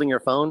she's holding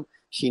her phone,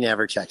 she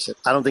never checks it.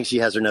 I don't think she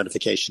has her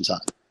notifications on.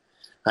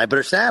 Right, but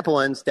her Snap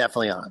one's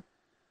definitely on.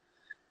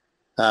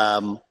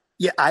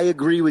 Yeah, I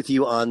agree with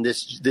you on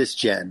this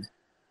gen,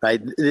 right?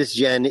 This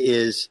gen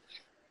is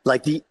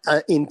like the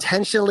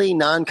intentionally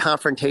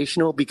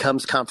non-confrontational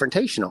becomes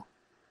confrontational,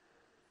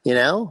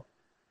 meaning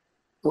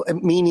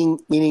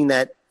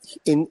that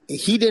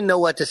he didn't know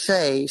what to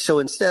say. So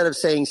instead of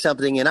saying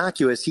something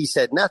innocuous, he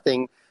said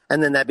nothing.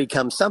 And then that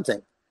becomes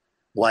something.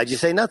 Why'd you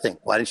say nothing?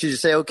 Why didn't you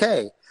just say,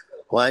 okay?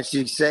 Why didn't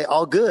you say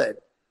all good?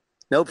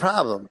 No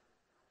problem.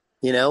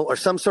 Or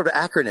some sort of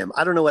acronym.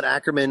 I don't know what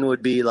acronym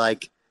would be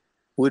like.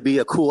 Would be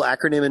a cool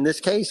acronym in this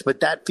case,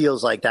 but that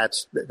feels like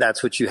that's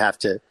what you have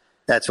to,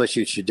 that's what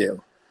you should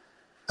do.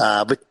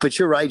 But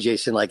you're right,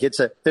 Jason. Like,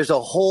 there's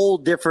a whole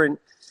different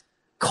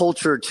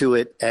culture to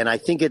it. And I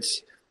think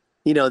it's,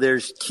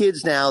 there's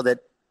kids now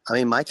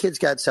my kids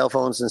got cell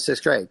phones in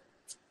 6th grade.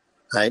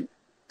 Right.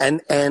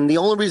 And the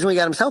only reason we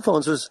got them cell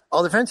phones was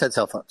all their friends had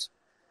cell phones.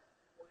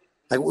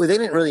 Like, they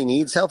didn't really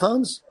need cell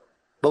phones,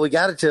 but we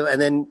got it to,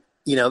 and then,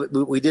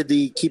 we did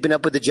the keeping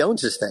up with the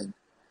Joneses thing.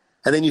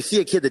 And then you see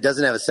a kid that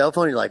doesn't have a cell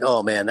phone, and you're like,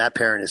 oh, man, that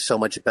parent is so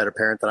much a better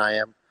parent than I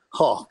am.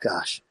 Oh,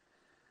 gosh.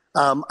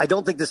 I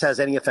don't think this has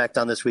any effect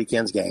on this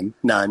weekend's game.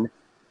 None.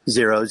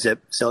 0,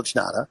 zip, zilch,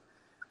 nada.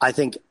 I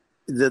think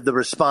the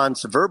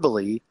response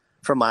verbally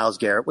from Myles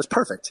Garrett was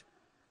perfect,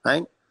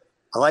 right?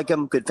 I like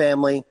him, good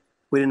family.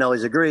 We didn't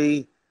always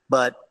agree,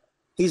 but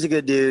he's a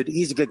good dude.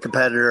 He's a good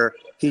competitor.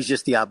 He's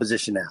just the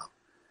opposition now.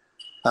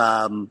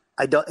 I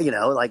don't,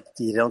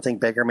 you don't think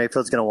Baker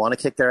Mayfield's going to want to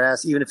kick their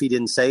ass, even if he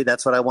didn't say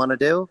that's what I want to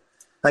do?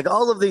 Like,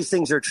 all of these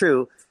things are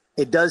true.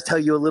 It does tell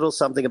you a little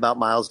something about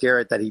Myles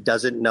Garrett, that he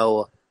doesn't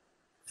know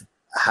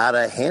how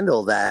to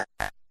handle that.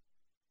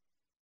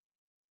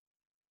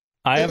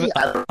 I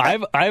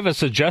have a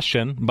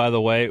suggestion, by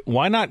the way.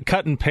 Why not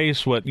cut and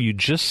paste what you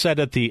just said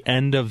at the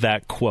end of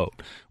that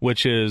quote,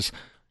 which is,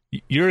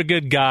 you're a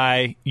good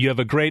guy, you have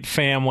a great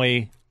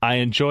family, I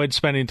enjoyed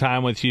spending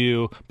time with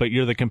you, but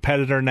you're the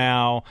competitor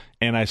now,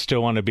 and I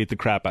still want to beat the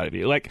crap out of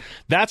you. Like,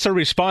 that's a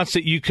response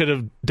that you could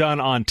have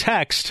done on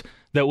text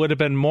that would have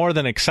been more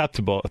than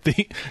acceptable.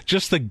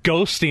 Just the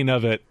ghosting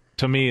of it,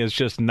 to me, is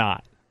just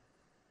not.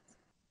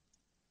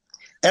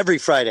 Every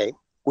Friday,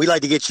 we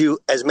like to get you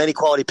as many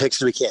quality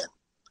picks as we can.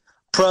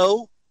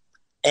 Pro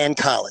and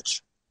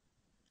college.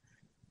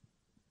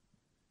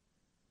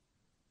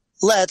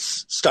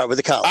 Let's start with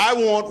the college. I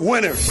want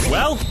winners.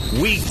 Well,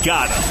 we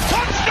got them.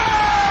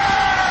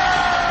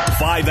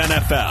 5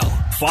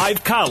 NFL,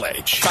 5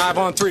 college. 5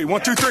 on 3.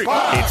 1, 2, 3.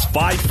 5. It's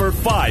 5 for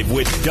 5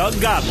 with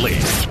Doug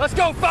Gottlieb. Let's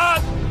go,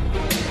 5.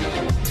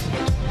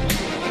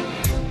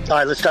 All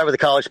right, let's start with the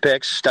college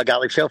picks. Doug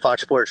Gottlieb Show,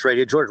 Fox Sports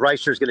Radio. George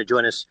Reister is going to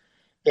join us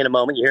in a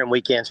moment. You hear him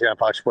weekends here on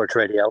Fox Sports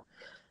Radio.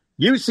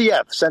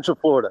 UCF, Central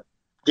Florida,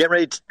 getting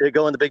ready to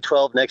go in the Big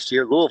 12 next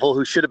year. Louisville,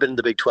 who should have been in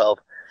the Big 12.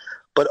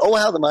 But oh,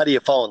 how the mighty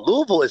have fallen.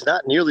 Louisville is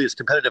not nearly as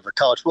competitive a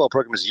college football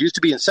program as it used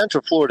to be, and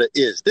Central Florida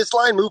is. This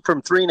line moved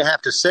from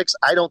 3.5 to 6.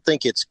 I don't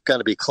think it's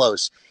going to be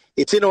close.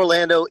 It's in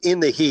Orlando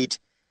in the heat.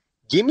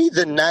 Give me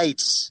the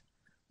Knights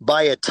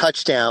by a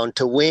touchdown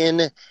to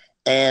win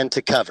and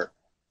to cover.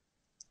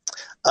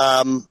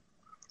 Well,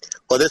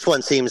 this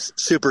one seems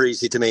super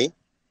easy to me.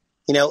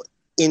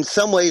 In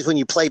some ways, when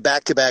you play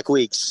back-to-back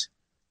weeks,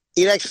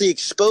 it actually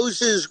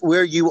exposes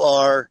where you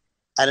are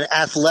at an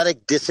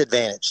athletic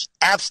disadvantage.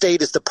 App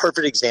State is the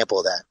perfect example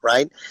of that,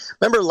 right?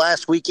 Remember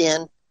last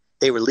weekend,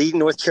 they were leading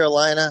North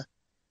Carolina.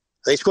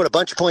 They scored a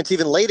bunch of points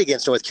even late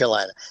against North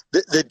Carolina.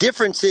 The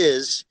difference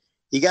is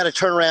you got to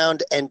turn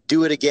around and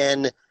do it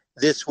again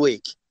this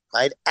week,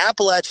 right?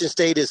 Appalachian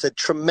State is a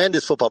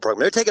tremendous football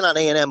program. They're taking on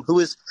A&M, who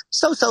was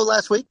so-so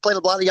last week, playing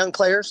a lot of young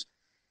players.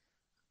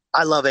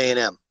 I love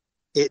A&M.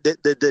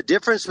 The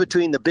difference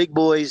between the big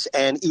boys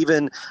and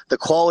even the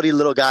quality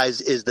little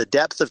guys is the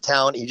depth of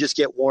talent. You just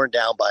get worn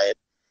down by it.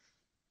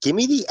 Give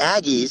me the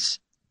Aggies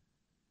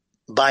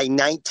by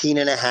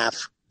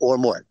 19.5 or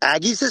more.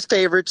 Aggies as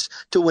favorites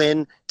to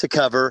win, to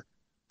cover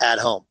at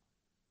home.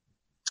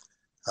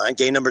 All right,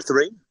 game number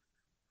 3.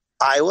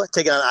 Iowa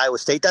taking on Iowa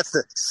State. That's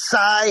the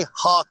Cy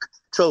Hawk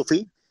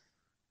Trophy.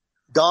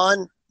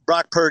 Gone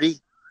Brock Purdy.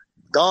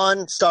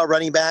 Gone star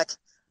running back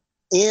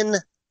in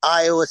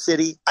Iowa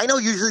City. I know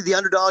usually the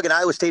underdog and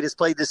Iowa State has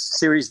played this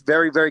series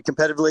very, very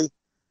competitively.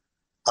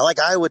 I like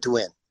Iowa to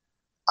win.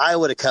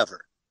 Iowa to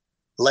cover.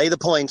 Lay the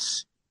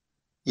points.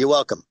 You're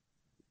welcome.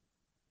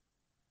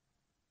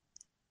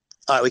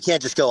 All right, we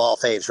can't just go all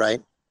faves,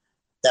 right?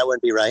 That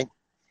wouldn't be right.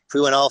 If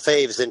we went all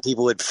faves, then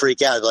people would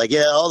freak out. Like,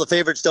 yeah, all the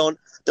favorites don't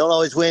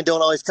always win,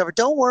 don't always cover.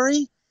 Don't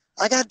worry.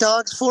 I got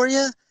dogs for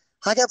you.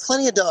 I got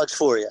plenty of dogs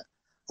for you.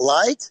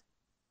 Like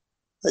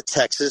the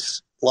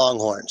Texas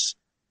Longhorns.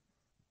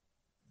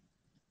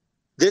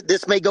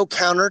 This may go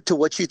counter to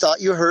what you thought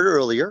you heard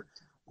earlier,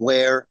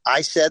 where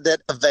I said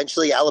that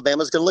eventually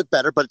Alabama's going to look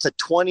better, but it's a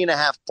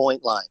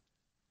 20.5-point line.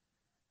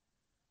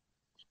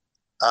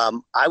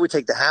 I would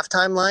take the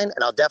halftime line,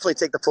 and I'll definitely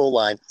take the full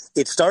line.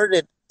 It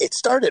started at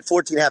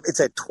 14.5. It's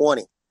at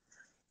 20.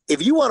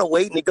 If you want to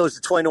wait and it goes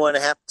to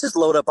 21.5, just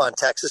load up on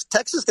Texas.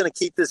 Texas is going to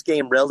keep this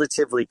game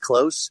relatively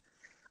close.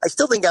 I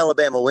still think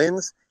Alabama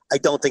wins. I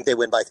don't think they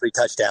win by 3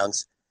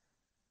 touchdowns.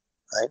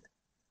 Right?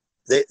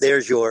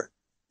 There's your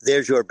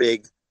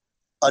big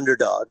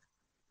underdog.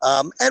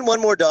 And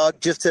one more dog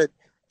just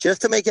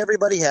to make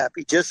everybody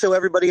happy, just so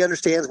everybody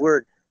understands we're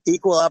an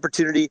equal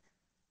opportunity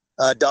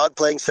dog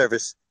playing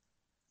service.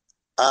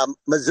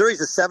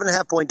 Missouri's a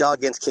 7.5-point dog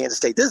against Kansas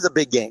State. This is a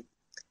big game.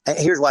 And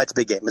here's why it's a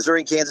big game. Missouri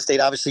and Kansas State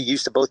obviously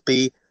used to both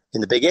be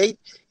in the Big 8,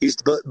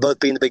 used to both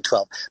be in the Big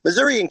 12.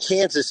 Missouri and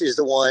Kansas is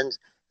the one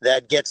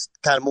that gets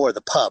kind of more of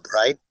the pub,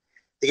 right?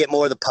 They get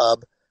more of the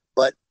pub.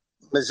 But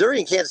Missouri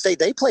and Kansas State,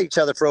 they play each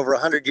other for over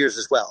 100 years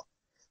as well.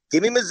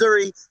 Give me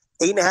Missouri,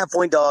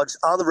 8.5-point dogs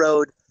on the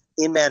road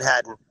in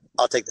Manhattan.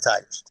 I'll take the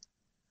Tigers.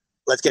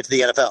 Let's get to the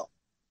NFL.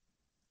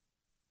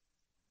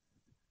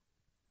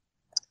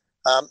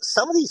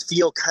 Some of these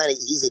feel kind of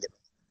easy to me.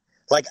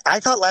 Like, I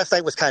thought last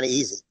night was kind of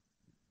easy.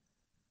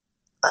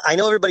 I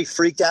know everybody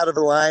freaked out of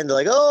the line. They're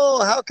like,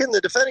 oh, how can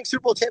the defending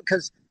Super Bowl champ?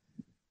 Because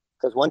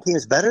one team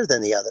is better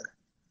than the other,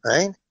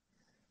 right?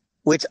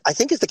 Which I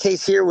think is the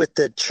case here with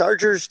the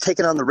Chargers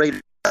taking on the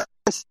Raiders.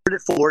 It's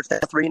at 4, it's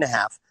at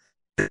 3.5.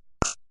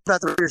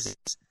 About the Raiders,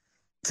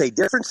 it's a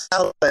different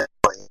style of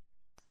play.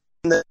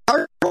 And the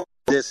Chargers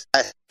this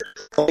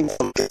going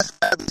from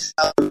different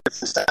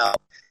style.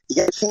 You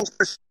got to change.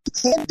 You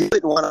can't do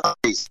it in one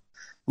office.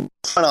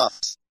 Front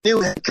office,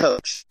 new head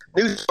coach,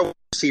 new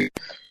receiver.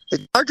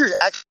 The Chargers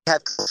actually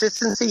have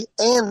consistency,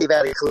 and they've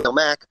added Khalil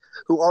Mack,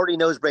 who already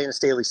knows Brandon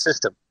Staley's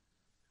system.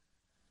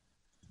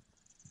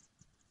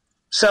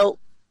 So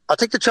I'll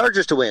take the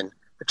Chargers to win,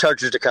 the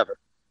Chargers to cover.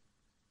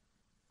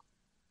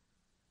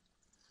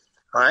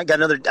 All right, I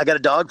got a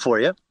dog for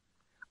you.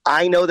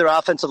 I know their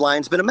offensive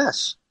line's been a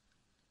mess.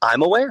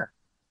 I'm aware.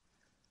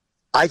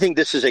 I think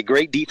this is a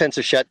great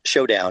defensive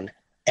showdown,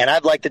 and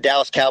I've liked the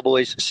Dallas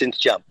Cowboys since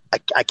jump.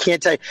 I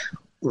can't tell you.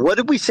 What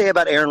did we say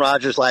about Aaron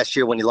Rodgers last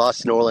year when he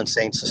lost to New Orleans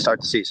Saints to start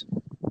the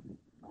season?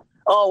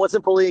 Oh,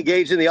 wasn't fully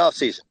engaged in the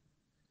offseason.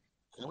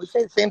 Can we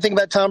say the same thing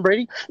about Tom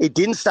Brady? It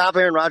didn't stop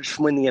Aaron Rodgers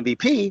from winning the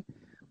MVP,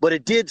 but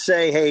it did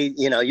say, hey,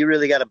 you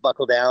really got to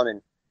buckle down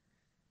and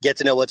get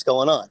to know what's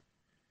going on.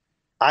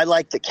 I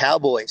like the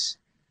Cowboys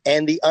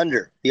and the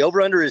under. The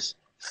over-under is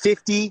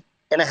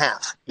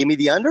 50.5. Give me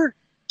the under.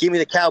 Give me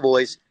the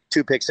Cowboys,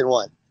 2 picks and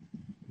 1.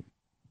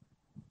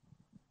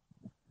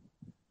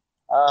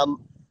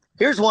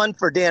 Here's one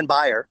for Dan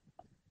Byer.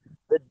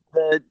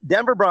 The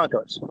Denver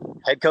Broncos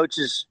head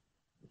coaches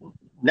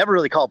never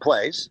really call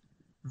plays.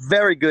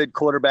 Very good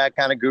quarterback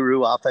kind of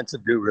guru,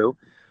 offensive guru,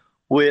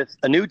 with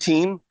a new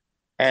team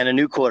and a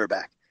new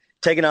quarterback.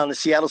 Taking on the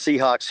Seattle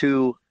Seahawks,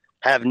 who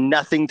have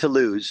nothing to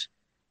lose.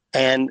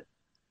 And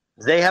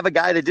they have a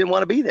guy that didn't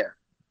want to be there,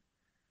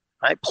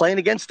 right? Playing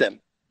against them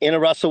in a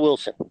Russell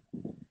Wilson.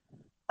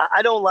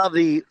 I don't love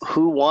the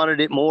who wanted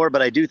it more,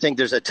 but I do think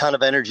there's a ton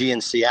of energy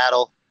in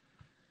Seattle.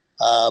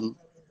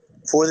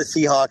 For the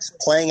Seahawks,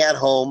 playing at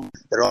home.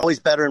 They're always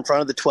better in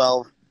front of the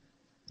 12.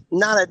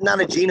 Not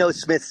a Geno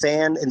Smith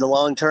fan in the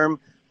long term,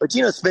 but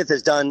Geno Smith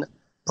has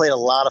played a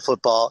lot of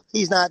football.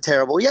 He's not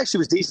terrible. He actually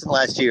was decent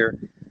last year.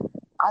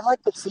 I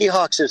like the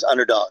Seahawks as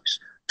underdogs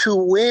to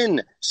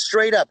win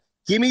straight up.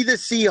 Give me the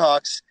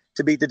Seahawks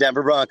to beat the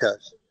Denver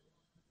Broncos.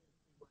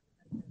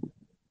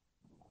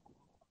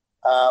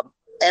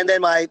 And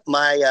then my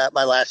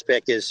last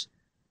pick is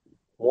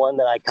one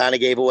that I kind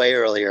of gave away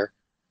earlier.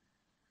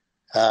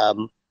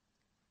 The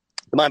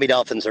Miami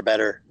Dolphins are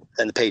better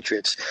than the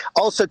Patriots.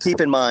 Also keep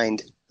in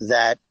mind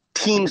that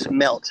teams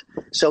melt.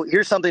 So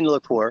here's something to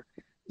look for.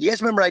 You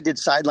guys remember I did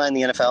Sideline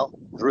the NFL?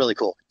 It was really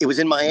cool. It was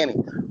in Miami.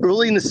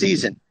 Early in the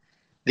season,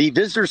 the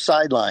visitor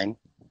sideline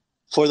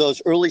for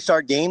those early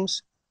start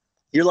games,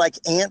 you're like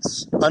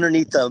ants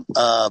underneath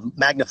the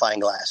magnifying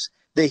glass.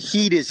 The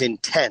heat is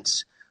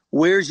intense.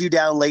 Wears you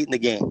down late in the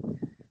game.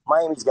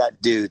 Miami's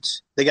got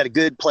dudes. They got a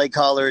good play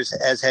callers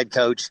as head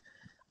coach.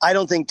 I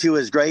don't think Tua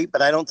is great,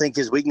 but I don't think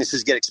his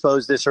weaknesses get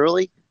exposed this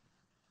early.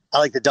 I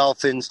like the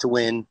Dolphins to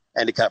win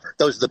and to cover.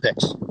 Those are the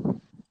picks.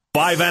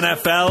 5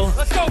 NFL,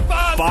 let's go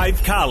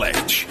 5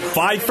 college,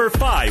 5 for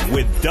 5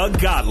 with Doug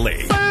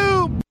Gottlieb.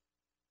 Boom!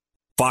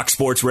 Fox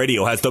Sports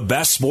Radio has the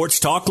best sports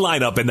talk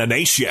lineup in the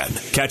nation.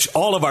 Catch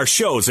all of our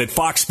shows at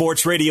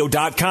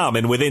foxsportsradio.com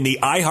and within the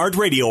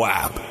iHeartRadio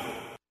app.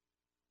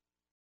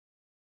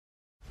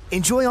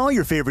 Enjoy all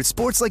your favorite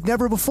sports like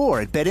never before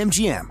at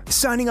BetMGM.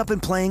 Signing up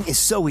and playing is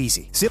so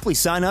easy. Simply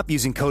sign up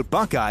using code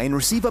Buckeye and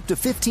receive up to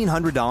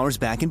 $1,500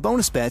 back in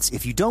bonus bets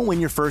if you don't win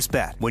your first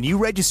bet. When you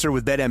register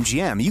with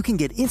BetMGM, you can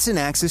get instant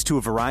access to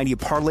a variety of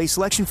parlay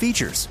selection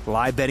features,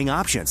 live betting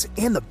options,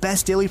 and the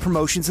best daily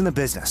promotions in the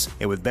business.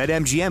 And with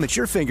BetMGM at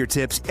your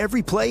fingertips,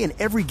 every play and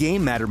every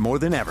game matter more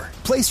than ever.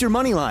 Place your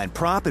moneyline,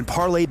 prop, and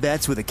parlay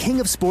bets with the king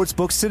of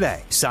sportsbooks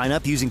today. Sign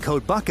up using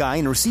code Buckeye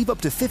and receive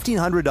up to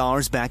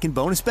 $1,500 back in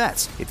bonus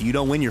bets if you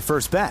don't win your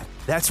first bet.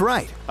 That's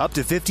right, up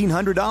to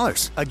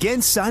 $1,500.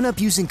 Again, sign up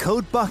using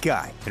code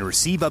Buckeye and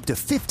receive up to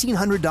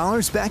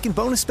 $1,500 back in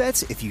bonus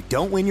bets if you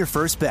don't win your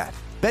first bet.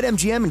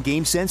 BetMGM and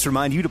GameSense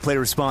remind you to play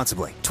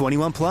responsibly.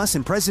 21 plus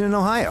and present in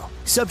Ohio.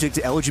 Subject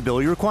to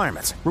eligibility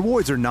requirements.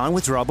 Rewards are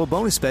non-withdrawable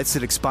bonus bets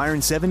that expire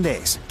in 7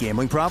 days.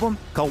 Gambling problem?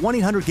 Call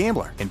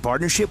 1-800-GAMBLER in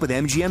partnership with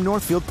MGM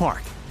Northfield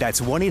Park.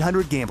 That's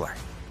 1-800-GAMBLER.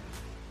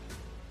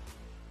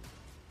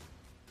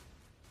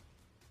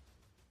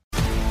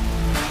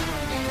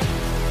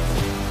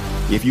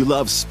 If you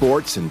love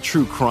sports and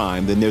true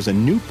crime, then there's a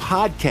new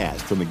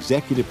podcast from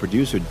executive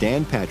producer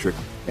Dan Patrick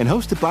and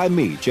hosted by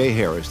me, Jay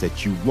Harris,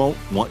 that you won't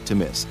want to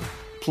miss.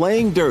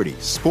 Playing Dirty: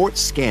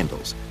 Sports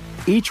Scandals.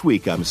 Each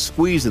week, I'm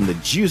squeezing the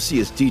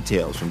juiciest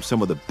details from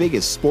some of the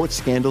biggest sports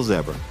scandals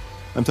ever.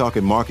 I'm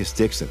talking Marcus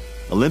Dixon,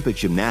 Olympic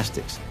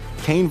gymnastics,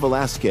 Cain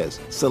Velasquez,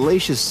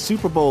 salacious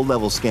Super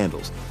Bowl-level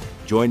scandals.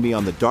 Join me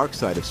on the dark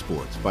side of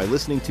sports by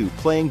listening to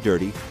Playing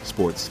Dirty: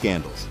 Sports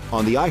Scandals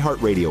on the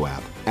iHeartRadio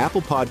app,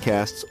 Apple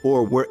Podcasts,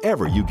 or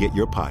wherever you get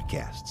your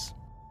podcasts.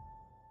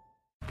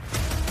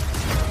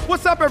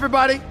 What's up,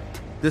 everybody?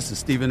 This is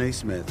Stephen A.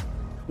 Smith.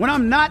 When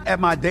I'm not at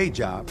my day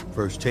job,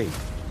 First Take,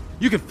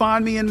 you can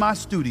find me in my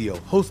studio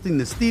hosting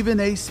the Stephen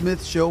A.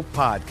 Smith Show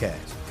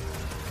podcast.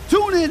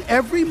 Tune in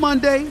every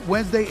Monday,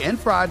 Wednesday, and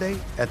Friday,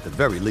 at the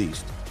very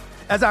least,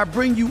 as I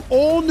bring you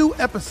all new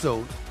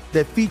episodes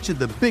that feature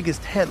the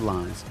biggest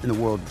headlines in the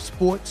world of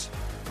sports,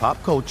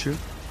 pop culture,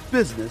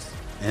 business,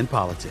 and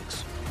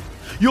politics.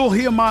 You'll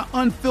hear my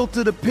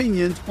unfiltered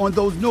opinions on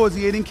those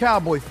nauseating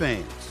Cowboy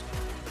fans,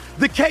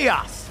 the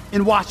chaos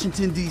in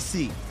Washington,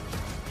 D.C.,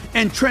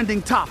 and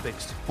trending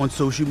topics on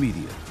social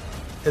media,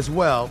 as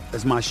well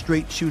as my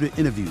straight shooter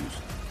interviews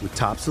with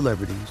top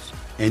celebrities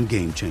and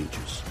game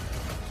changers.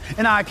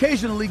 And I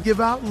occasionally give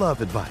out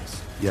love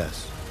advice.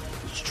 Yes,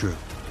 it's true.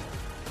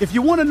 If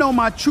you want to know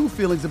my true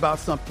feelings about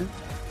something,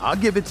 I'll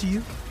give it to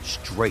you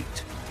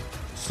straight.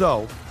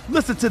 So,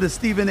 listen to the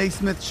Stephen A.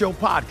 Smith Show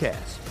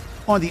podcast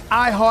on the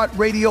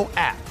iHeartRadio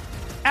app,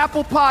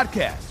 Apple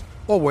Podcasts,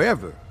 or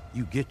wherever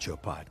you get your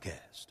podcast.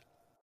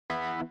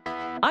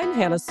 I'm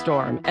Hannah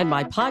Storm, and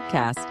my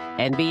podcast,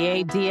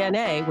 NBA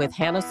DNA with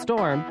Hannah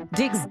Storm,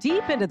 digs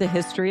deep into the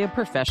history of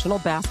professional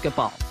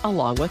basketball,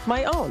 along with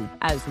my own,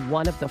 as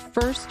one of the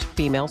first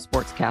female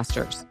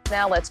sportscasters.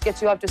 Now let's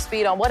get you up to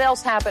speed on what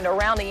else happened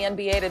around the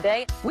NBA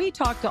today. We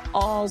talked to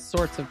all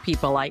sorts of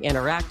people I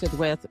interacted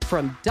with,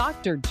 from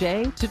Dr.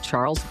 J to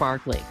Charles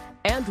Barkley,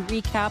 and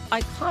recap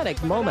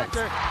iconic moments.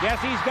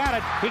 Yes, he's got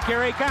it.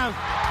 Here he comes.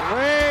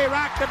 Way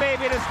rock the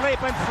baby to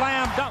sleep and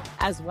slam dunk.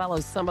 As well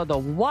as some of the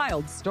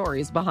wild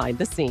stories behind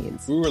the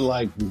scenes. We were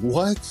like,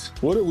 what?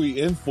 What are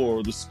we in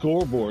for? The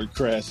scoreboard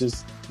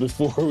crashes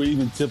before we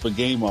even tip a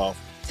game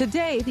off.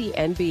 Today, the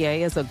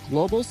NBA is a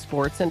global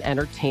sports and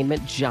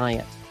entertainment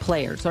giant.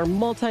 Players are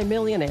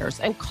multimillionaires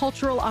and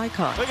cultural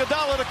icons.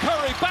 Iguodala to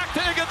Curry, back to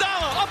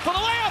Iguodala, up for the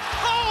layup.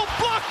 Oh,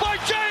 blocked by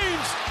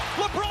James.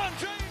 LeBron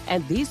James.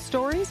 And these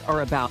stories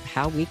are about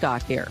how we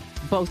got here,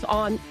 both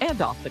on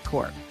and off the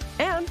court.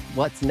 And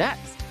what's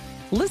next?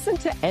 Listen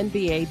to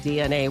NBA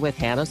DNA with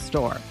Hannah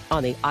Storm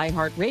on the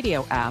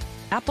iHeartRadio app,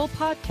 Apple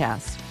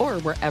Podcasts, or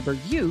wherever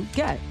you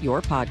get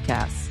your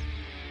podcasts.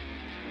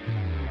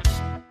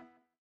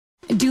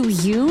 Do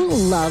you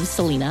love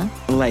Selena?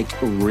 Like,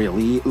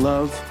 really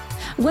love?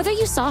 Whether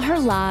you saw her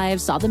live,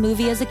 saw the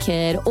movie as a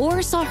kid,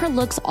 or saw her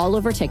looks all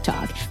over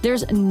TikTok,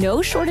 there's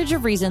no shortage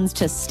of reasons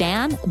to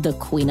stan the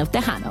Queen of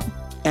Tejano.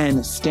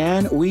 And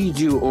Stan, we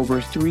do over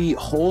 3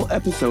 whole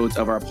episodes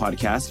of our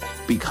podcast,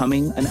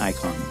 Becoming an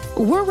Icon.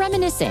 We're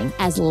reminiscing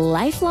as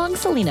lifelong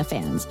Selena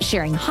fans,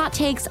 sharing hot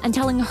takes and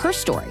telling her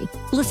story.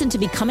 Listen to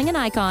Becoming an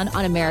Icon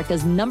on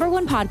America's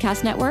 #1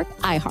 podcast network,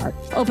 iHeart.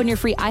 Open your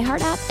free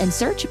iHeart app and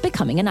search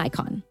Becoming an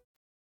Icon.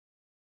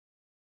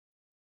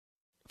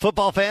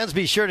 Football fans,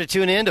 be sure to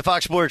tune in to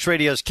Fox Sports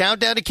Radio's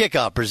Countdown to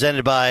Kickoff,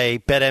 presented by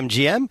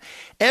BetMGM.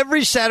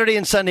 Every Saturday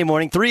and Sunday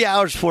morning, 3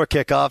 hours before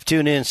kickoff,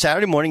 tune in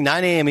Saturday morning,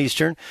 9 a.m.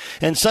 Eastern,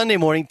 and Sunday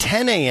morning,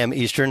 10 a.m.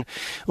 Eastern.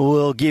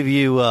 We'll give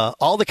you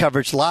all the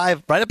coverage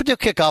live right up until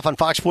kickoff on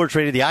Fox Sports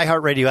Radio, the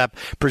iHeartRadio app,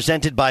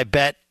 presented by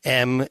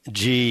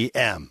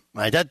BetMGM.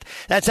 Right?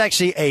 That's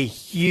actually a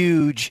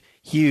huge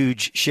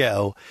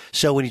show.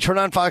 So when you turn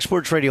on Fox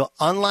Sports Radio,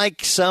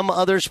 unlike some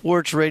other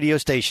sports radio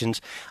stations,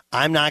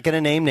 I'm not going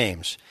to name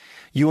names.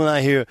 You and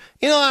I hear,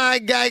 I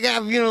got,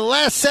 the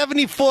last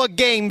 74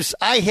 games,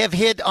 I have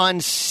hit on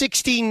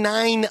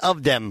 69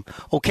 of them.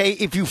 Okay.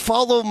 If you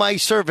follow my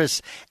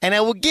service, and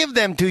I will give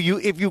them to you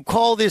if you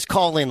call this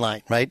call-in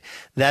line, right?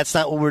 That's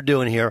not what we're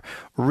doing here.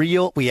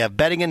 We have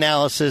betting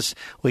analysis.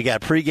 We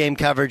got pregame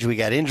coverage. We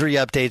got injury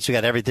updates. We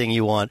got everything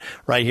you want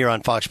right here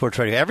on Fox Sports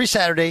Radio every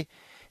Saturday,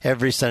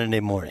 every Sunday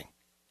morning.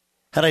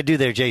 How'd I do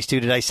there, Jay Stu?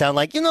 Did I sound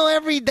like,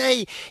 every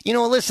day,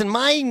 listen,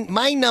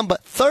 my number,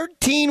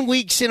 13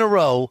 weeks in a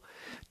row,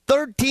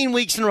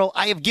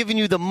 I have given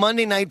you the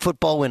Monday Night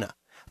Football winner.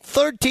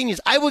 13 years.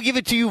 I will give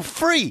it to you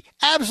free,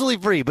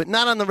 absolutely free, but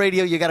not on the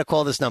radio. You got to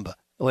call this number.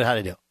 How'd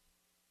I do?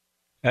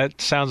 That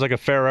sounds like a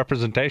fair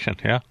representation,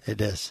 yeah? It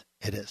is.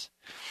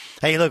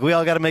 Hey, look, we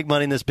all got to make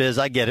money in this biz.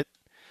 I get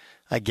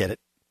it.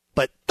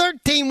 But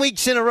 13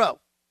 weeks in a row.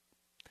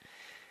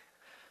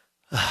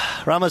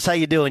 Ramos, how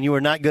you doing? You were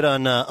not good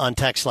on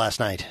text last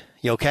night.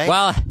 You okay?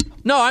 Well,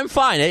 no, I'm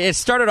fine. It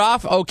started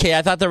off okay.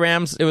 I thought the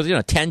Rams, it was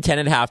 10-10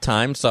 at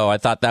halftime, so I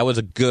thought that was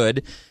a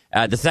good.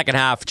 The second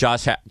half,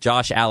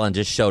 Josh Allen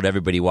just showed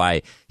everybody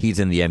why he's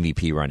in the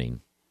MVP running.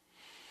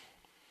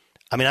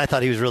 I mean, I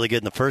thought he was really good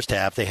in the first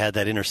half. They had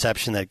that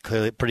interception that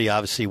clearly, pretty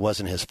obviously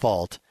wasn't his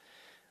fault.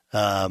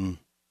 And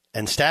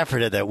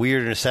Stafford had that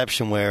weird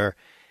interception where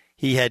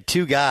he had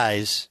 2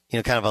 guys,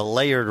 kind of a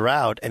layered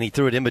route, and he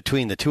threw it in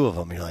between the 2 of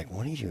them. You're like,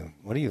 what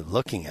are you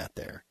looking at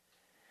there?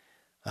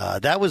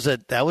 That was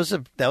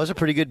a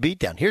pretty good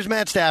beatdown. Here's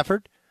Matt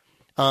Stafford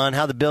on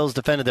how the Bills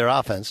defended their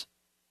offense.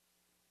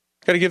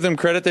 Got to give them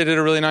credit. They did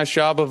a really nice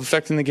job of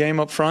affecting the game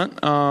up front.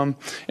 And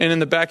in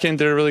the back end,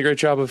 did a really great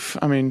job of,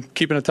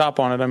 keeping a top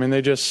on it.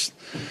 They just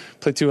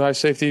played 2 high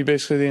safety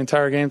basically the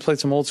entire game, played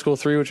some old school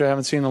 3, which I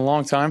haven't seen in a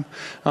long time,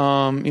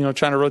 trying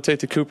to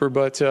rotate to Cooper.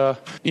 But, it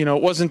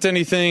wasn't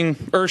anything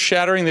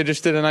earth-shattering. They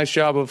just did a nice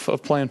job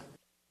of playing.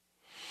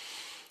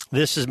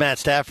 This is Matt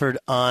Stafford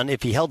on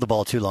if he held the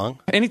ball too long.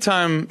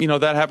 Anytime,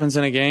 that happens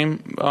in a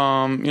game,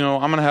 I'm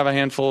going to have a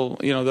handful,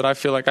 that I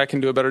feel like I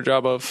can do a better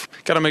job of.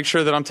 Got to make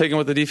sure that I'm taking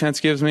what the defense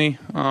gives me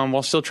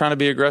while still trying to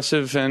be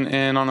aggressive.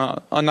 And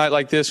on a night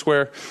like this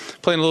where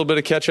playing a little bit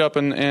of catch-up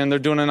and they're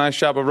doing a nice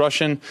job of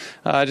rushing,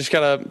 I just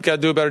got to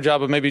do a better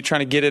job of maybe trying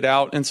to get it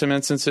out in some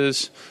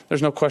instances.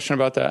 There's no question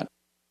about that.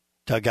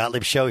 Doug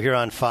Gottlieb Show here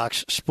on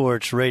Fox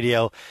Sports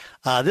Radio.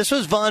 This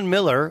was Von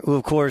Miller, who,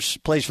 of course,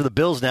 plays for the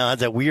Bills now, has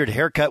that weird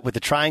haircut with the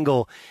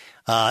triangle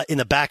in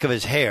the back of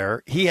his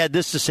hair. He had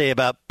this to say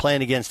about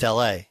playing against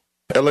L.A.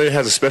 LA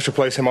has a special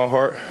place in my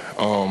heart.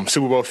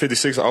 Super Bowl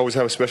 56, I always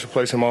have a special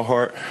place in my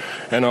heart.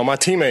 And my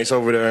teammates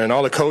over there and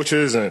all the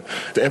coaches and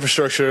the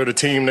infrastructure of the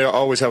team, they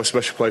always have a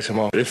special place in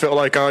my heart. It felt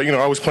like,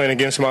 I was playing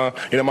against my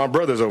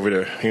brothers over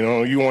there.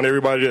 You want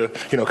everybody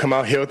to, come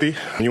out healthy.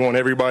 You want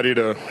everybody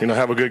to,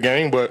 have a good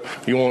game. But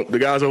you want the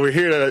guys over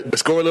here to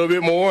score a little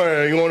bit more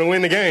and you want to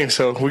win the game.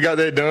 So we got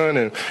that done.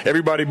 And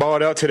everybody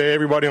balled out today.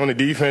 Everybody on the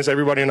defense,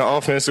 everybody in the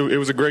offense. It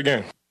was a great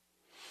game.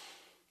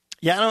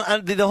 Yeah,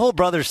 the whole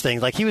brothers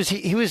thing. Like he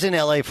was in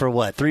L.A. for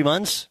what, 3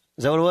 months?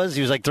 Is that what it was?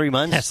 He was like 3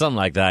 months? Yeah, something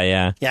like that,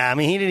 yeah. Yeah,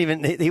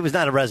 he was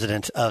not a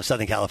resident of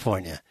Southern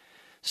California.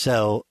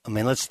 So,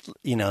 let's,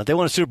 they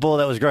won a Super Bowl.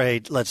 That was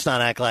great. Let's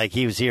not act like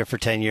he was here for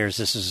 10 years.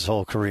 This is his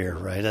whole career,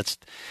 right?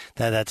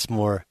 That's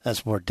more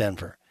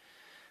Denver.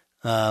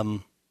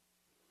 Byron,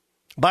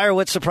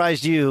 what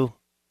surprised you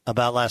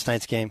about last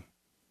night's game?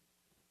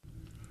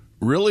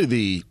 Really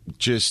the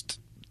just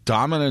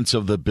dominance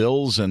of the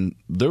Bills, and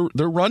their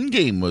run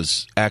game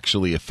was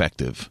actually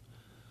effective.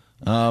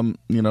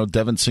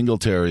 Devin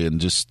Singletary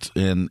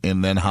and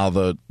then how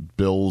the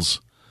Bills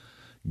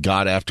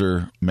got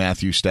after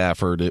Matthew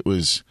Stafford. It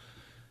was,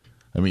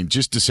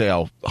 just to say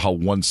how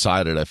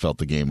one-sided I felt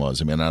the game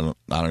was. I don't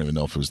even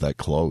know if it was that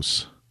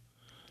close.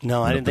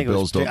 No, I didn't think it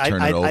was. I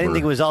didn't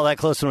think it was all that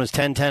close when it was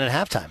 10-10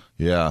 at halftime.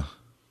 Yeah.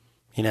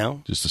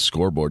 Just the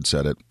scoreboard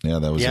said it. Yeah,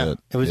 that was it.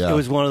 It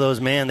was one of those,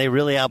 man, they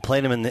really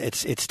outplayed them, and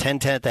it's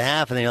 10-10 at the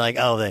half, and then you're like,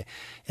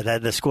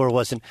 the score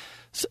wasn't.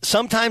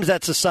 Sometimes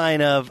that's a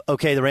sign of,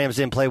 okay, the Rams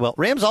didn't play well.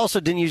 Rams also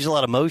didn't use a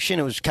lot of motion.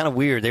 It was kind of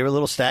weird. They were a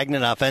little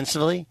stagnant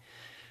offensively.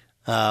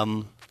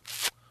 I'd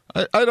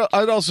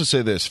also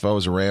say this, if I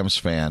was a Rams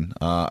fan,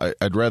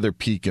 I'd rather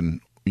peak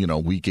in,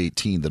 week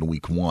 18 than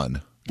week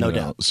 1. No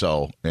doubt.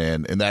 So,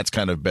 and that's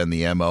kind of been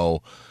the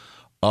MO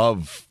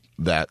of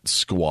that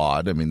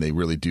squad. I mean, they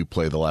really do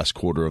play the last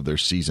quarter of their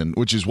season,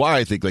 which is why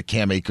I think like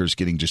Cam Akers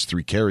getting just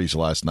 3 carries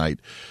last night,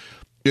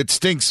 it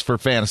stinks for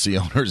fantasy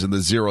owners and the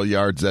 0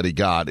 yards that he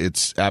got.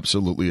 It's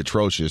absolutely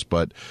atrocious,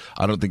 but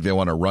I don't think they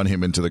want to run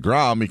him into the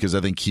ground because I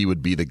think he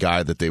would be the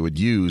guy that they would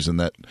use and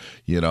that,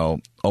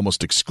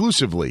 almost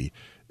exclusively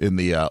in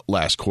the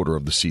last quarter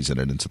of the season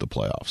and into the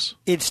playoffs.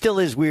 It still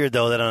is weird,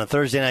 though, that on a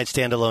Thursday night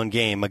standalone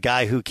game, a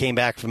guy who came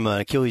back from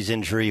an Achilles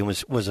injury and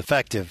was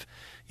effective,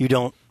 you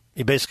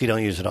basically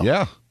don't use it all.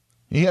 Yeah.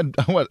 He had,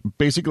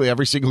 basically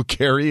every single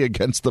carry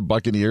against the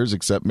Buccaneers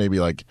except maybe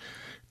like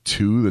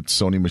 2 that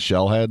Sony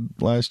Michel had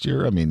last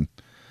year. I mean,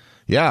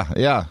 yeah.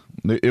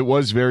 It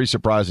was very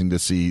surprising to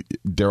see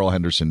Darrell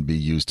Henderson be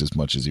used as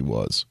much as he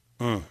was.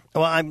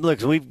 Well, look,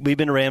 we've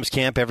been to Rams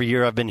camp every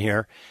year I've been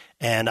here,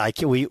 and I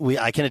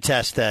can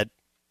attest that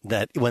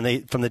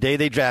when from the day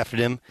they drafted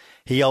him,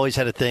 he always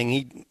had a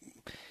thing.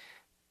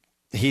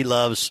 He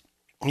loves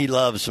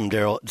some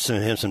Darrell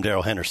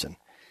Henderson,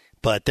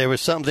 but there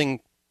was something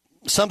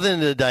in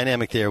the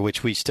dynamic there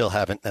which we still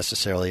haven't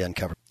necessarily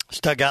uncovered. It's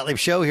Doug Gottlieb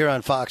Show here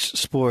on Fox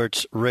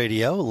Sports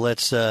Radio.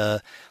 Let's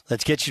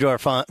get you to our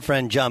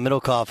friend John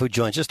Middlecoff, who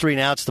joins us. 3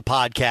 and Out's the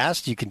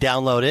podcast. You can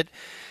download it.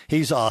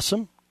 He's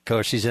awesome. Of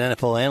course, he's an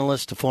NFL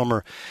analyst, a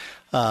former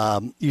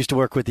used to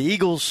work with the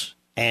Eagles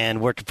and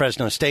worked at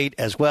Fresno State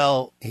as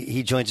well.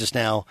 He joins us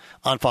now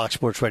on Fox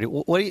Sports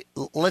Radio.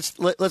 Let's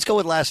go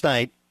with last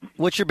night.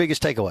 What's your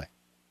biggest takeaway?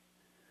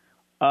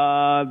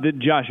 That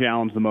Josh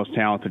Allen's the most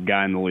talented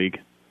guy in the league.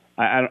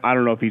 I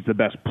don't know if he's the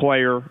best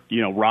player.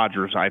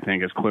 Rodgers, I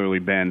think, has clearly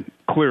been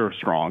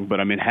strong, but,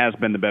 has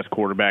been the best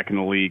quarterback in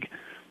the league.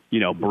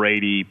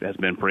 Brady has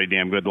been pretty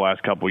damn good the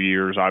last couple of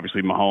years.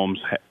 Obviously, Mahomes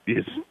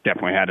has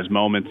definitely had his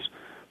moments,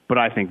 but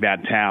I think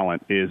that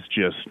talent is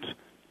just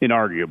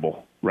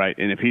inarguable, right?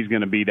 And if he's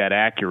going to be that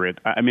accurate,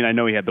 I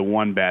know he had the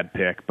one bad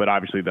pick, but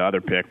obviously the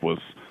other pick was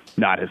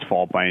not his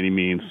fault by any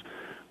means.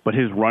 But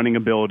his running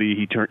ability,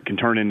 he can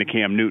turn into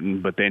Cam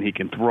Newton, but then he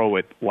can throw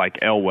it like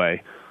Elway.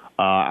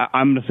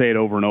 I'm going to say it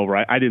over and over.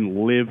 I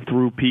didn't live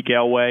through peak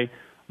Elway,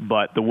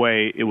 but the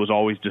way it was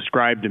always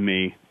described to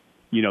me,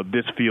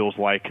 this feels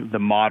like the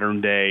modern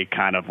day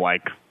kind of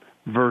like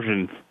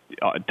version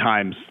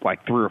times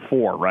like 3 or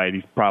 4, right?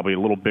 He's probably a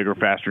little bigger,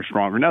 faster,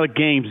 stronger. Now the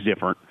game's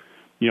different.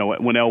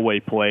 When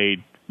Elway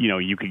played,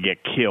 you could get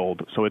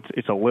killed. So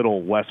it's a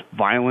little less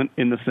violent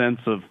in the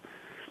sense of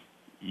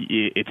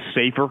it's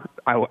safer,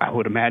 I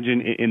would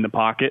imagine, in the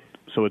pocket.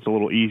 So it's a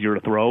little easier to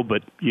throw,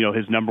 but,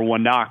 his number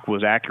one knock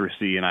was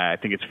accuracy, and I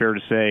think it's fair to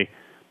say,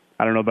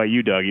 I don't know about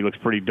you, Doug, he looks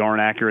pretty darn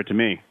accurate to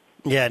me.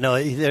 Yeah,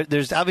 no,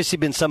 there's obviously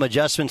been some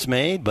adjustments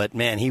made, but,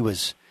 man, he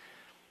was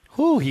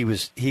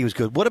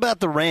good. What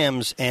about the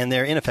Rams and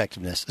their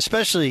ineffectiveness,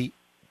 especially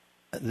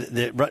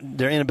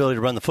their inability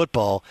to run the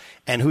football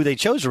and who they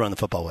chose to run the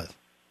football with?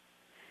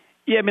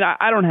 Yeah,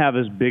 I don't have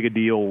as big a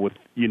deal with,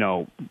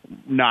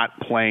 not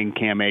playing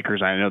Cam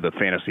Akers. I know the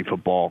fantasy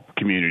football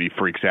community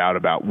freaks out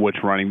about which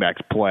running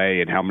backs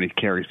play and how many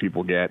carries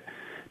people get.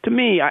 To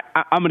me,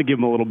 I'm going to give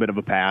him a little bit of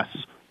a pass,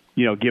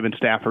 given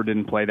Stafford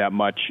didn't play that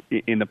much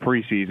in the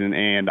preseason.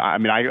 And, I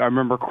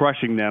remember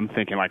crushing them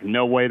thinking, like,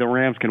 no way the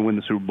Rams can win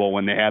the Super Bowl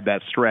when they had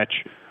that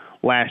stretch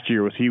last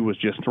year he was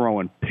just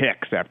throwing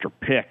picks after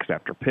picks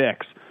after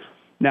picks.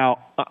 Now,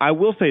 I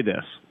will say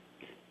this.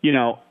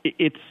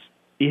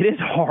 It is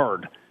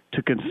hard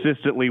to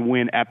consistently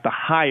win at the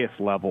highest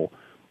level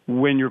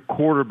when your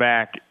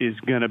quarterback is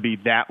going to be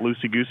that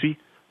loosey-goosey.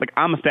 Like,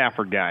 I'm a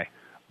Stafford guy,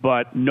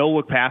 but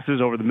no-look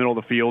passes over the middle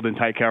of the field in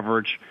tight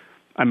coverage,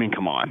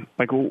 come on.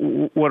 Like,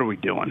 what are we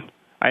doing?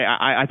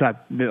 I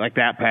thought, like,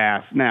 that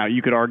pass. Now,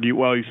 you could argue,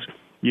 well, he's,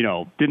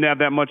 didn't have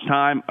that much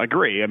time.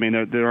 Agree.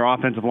 Their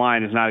offensive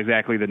line is not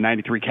exactly the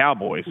 93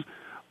 Cowboys,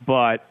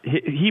 but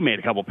he made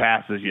a couple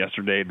passes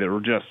yesterday that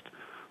were just,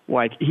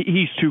 like,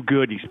 he's too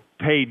good. He's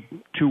paid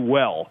too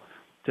well.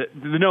 The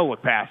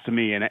no-look pass to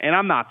me, and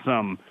I'm not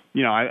some,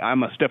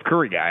 I'm a Steph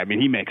Curry guy.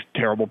 He makes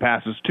terrible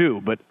passes too,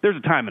 but there's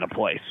a time and a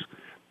place.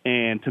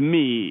 And to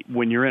me,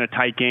 when you're in a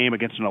tight game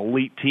against an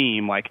elite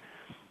team, like,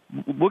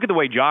 look at the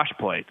way Josh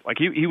played. Like,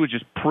 he was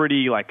just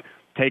pretty, like,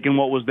 taking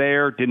what was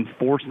there, didn't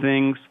force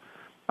things.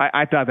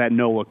 I thought that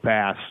no-look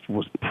pass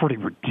was pretty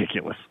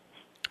ridiculous.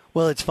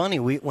 Well, it's funny.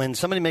 When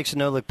somebody makes a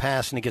no-look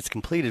pass and it gets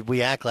completed,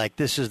 we act like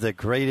this is the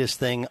greatest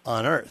thing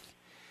on earth.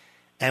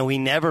 And we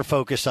never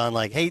focus on,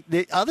 like, hey,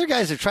 the other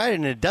guys have tried it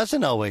and it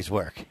doesn't always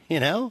work,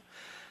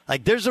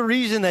 Like, there's a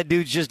reason that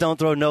dudes just don't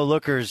throw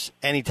no-lookers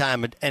any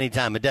time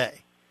of day.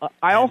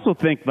 I also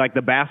think, like,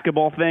 the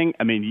basketball thing,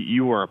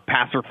 you were a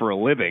passer for a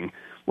living.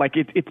 Like,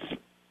 it's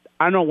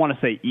I don't want to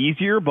say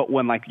easier, but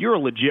when, like, you're a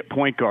legit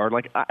point guard,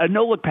 like, a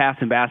no-look pass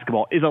in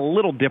basketball is a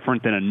little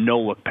different than a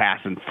no-look pass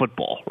in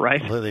football,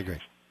 right?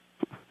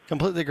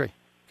 Completely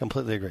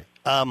agree.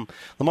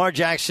 Lamar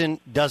Jackson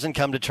doesn't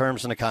come to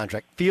terms on a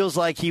contract. Feels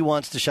like he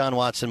wants Deshaun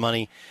Watson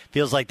money.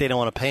 Feels like they don't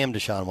want to pay him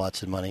Deshaun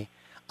Watson money.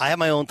 I have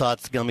my own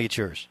thoughts. Let me get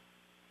yours.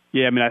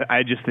 Yeah, I mean,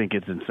 I just think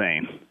it's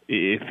insane.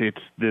 If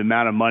it's the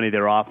amount of money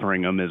they're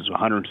offering him is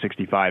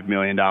 $165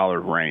 million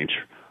range.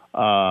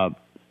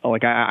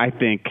 I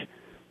think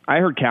I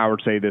heard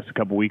Coward say this a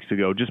couple weeks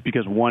ago. Just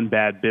because one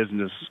bad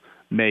business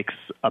makes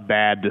a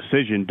bad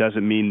decision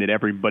doesn't mean that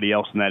everybody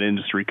else in that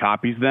industry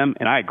copies them,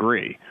 and I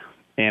agree.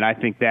 And I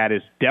think that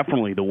is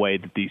definitely the way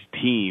that these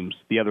teams,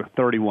 the other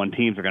 31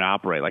 teams, are going to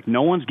operate. Like,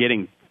 no one's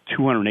getting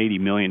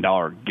 $280 million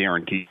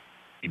guarantee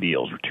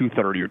deals or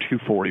 $230 or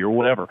 $240 or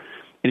whatever.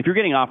 And if you're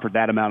getting offered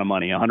that amount of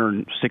money,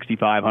 $165,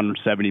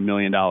 $170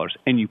 million,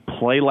 and you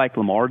play like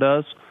Lamar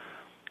does,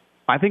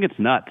 I think it's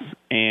nuts.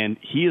 And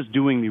he is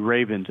doing the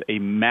Ravens a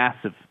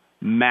massive,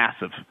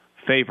 massive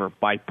favor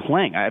by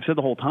playing. I've said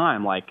the whole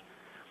time, like,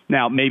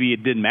 now maybe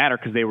it didn't matter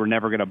because they were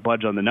never going to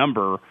budge on the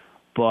number,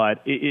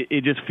 but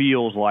it just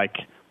feels like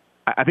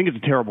I think it's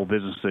a terrible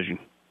business decision.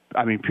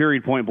 I mean,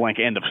 period, point blank,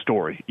 end of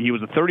story. He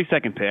was a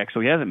 32nd pick, so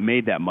he hasn't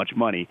made that much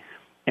money.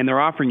 And they're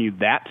offering you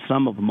that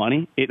sum of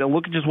money.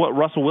 Look at just what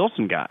Russell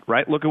Wilson got,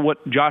 right? Look at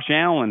what Josh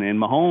Allen and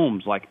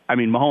Mahomes,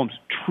 Mahomes'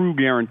 true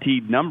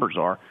guaranteed numbers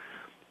are.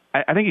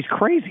 I think he's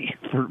crazy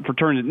for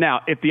turning it.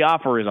 Now, if the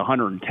offer is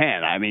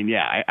 110, I mean,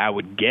 yeah, I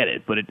would get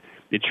it. But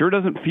it sure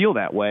doesn't feel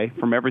that way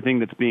from everything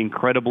that's being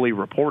credibly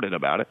reported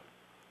about it.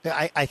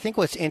 I think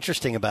what's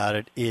interesting about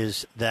it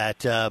is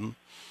that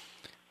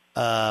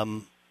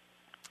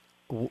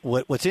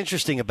what's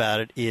interesting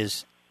about it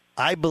is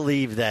I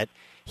believe that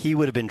he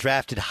would have been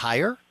drafted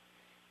higher,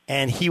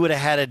 and he would have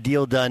had a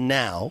deal done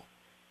now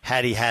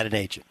had he had an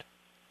agent,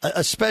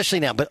 especially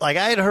now. But like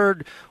I had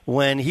heard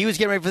when he was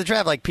getting ready for the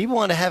draft, like people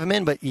wanted to have him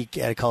in, but he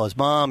had to call his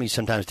mom. He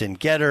sometimes didn't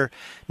get her.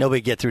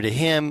 Nobody could get through to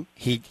him.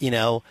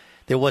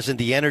 There wasn't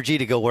the energy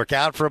to go work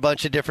out for a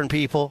bunch of different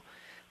people.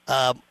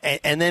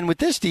 And then with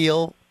this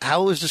deal,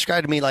 how it was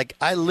described to me, like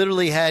I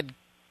literally had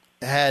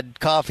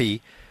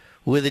coffee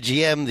with a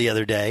GM the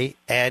other day,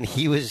 and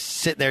he was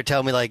sitting there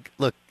telling me, like,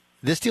 look,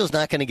 this deal's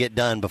not going to get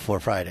done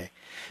before Friday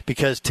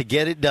because to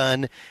get it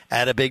done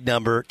at a big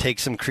number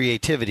takes some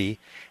creativity,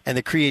 and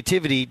the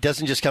creativity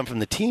doesn't just come from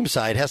the team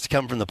side. It has to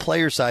come from the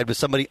player side with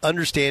somebody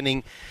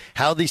understanding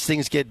how these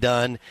things get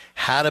done,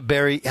 how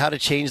to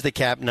change the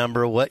cap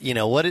number, what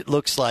it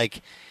looks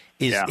like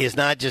is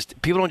not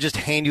just – people don't just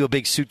hand you a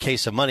big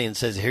suitcase of money and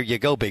says, here you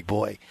go, big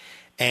boy.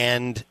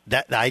 And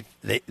that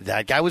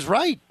guy was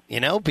right,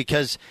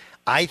 because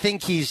I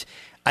think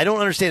I don't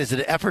understand. Is it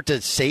an effort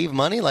to save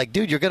money? Like,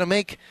 dude, you're going to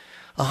make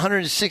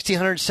 $160,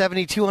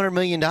 $170, $200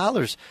 million.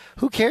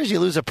 Who cares? You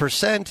lose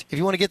 1% if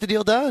you want to get the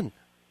deal done.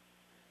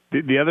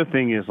 The other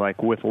thing is,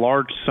 like, with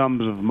large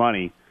sums of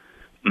money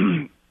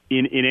in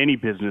any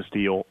business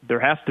deal, there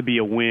has to be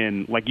a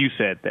win. Like you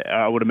said,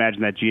 I would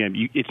imagine that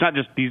GM, it's not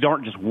just – these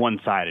aren't just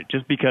one-sided.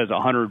 Just because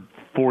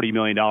 $140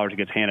 million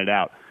gets handed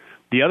out,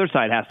 the other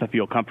side has to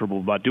feel comfortable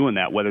about doing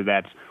that, whether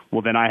that's,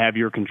 well, then I have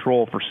your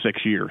control for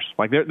 6 years.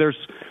 Like there's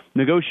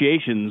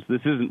negotiations. This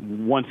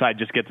isn't one side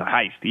just gets a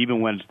heist, even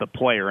when it's the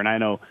player. And I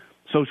know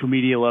social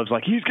media loves,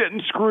 like, he's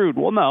getting screwed.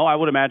 Well, no, I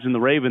would imagine the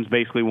Ravens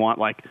basically want,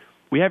 like,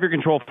 we have your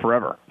control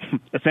forever,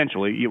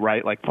 essentially,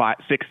 right? Like 5,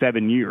 6,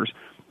 7 years,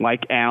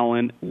 like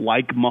Allen,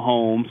 like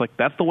Mahomes. Like,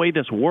 that's the way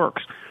this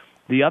works.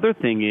 The other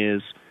thing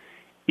is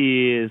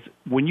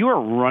when you are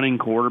a running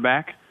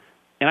quarterback,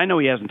 and I know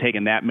he hasn't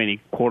taken that many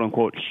quote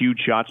unquote huge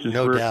shots this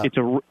career.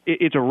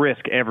 It's a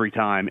risk every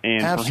time,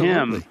 and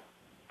absolutely.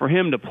 for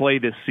him to play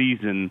this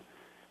season,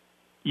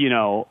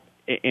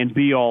 and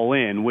be all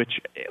in. Which,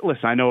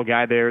 listen, I know a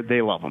guy there.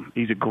 They love him.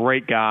 He's a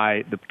great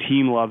guy. The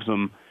team loves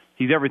him.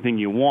 He's everything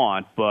you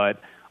want. But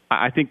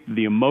I think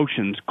the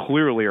emotions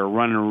clearly are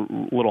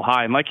running a little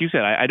high. And like you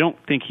said, I don't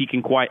think he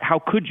can quite. How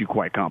could you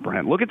quite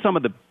comprehend? Look at some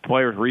of the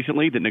players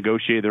recently that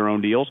negotiated their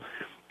own deals.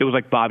 It was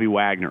like Bobby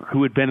Wagner,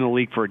 who had been in the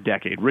league for a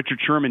decade. Richard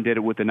Sherman did it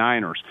with the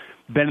Niners,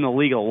 been in the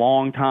league a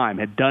long time,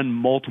 had done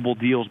multiple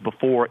deals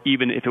before,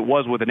 even if it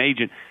was with an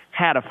agent,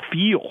 had a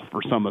feel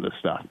for some of this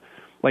stuff.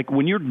 Like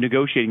when you're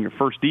negotiating your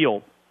first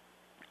deal,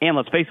 and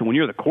let's face it, when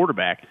you're the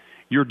quarterback,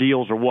 your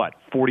deals are what,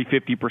 40,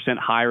 50%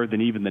 higher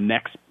than even the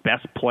next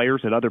best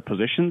players at other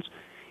positions?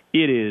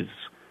 It's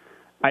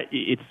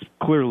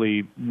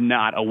clearly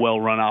not a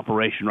well-run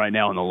operation right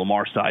now on the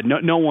Lamar side.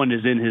 No one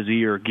is in his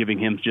ear giving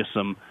him just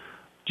some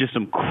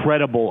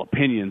credible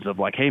opinions of,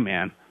 like, hey,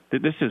 man,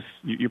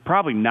 you're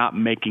probably not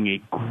making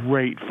a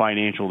great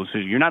financial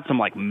decision. You're not some,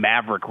 like,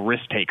 maverick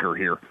risk taker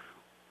here.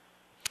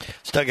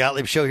 It's Doug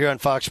Gottlieb Show here on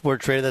Fox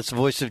Sports Radio. That's the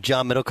voice of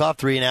John Middlecoff.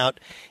 3 and Out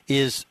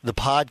is the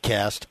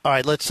podcast. All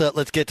right, let's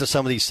get to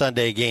some of these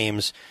Sunday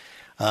games.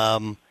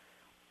 What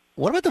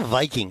about the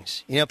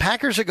Vikings?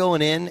 Packers are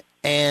going in,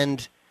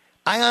 and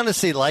I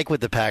honestly like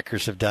what the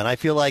Packers have done. I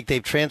feel like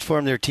they've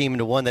transformed their team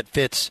into one that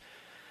fits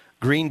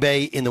Green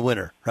Bay in the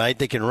winter, right?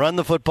 They can run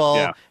the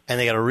football, and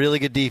they got a really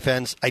good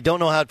defense. I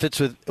don't know how it fits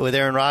with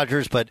Aaron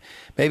Rodgers, but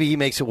maybe he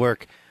makes it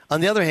work.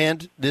 On the other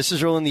hand, this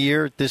is early in the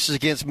year. This is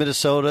against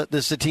Minnesota.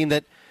 This is a team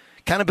that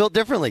kind of built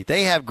differently.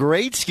 They have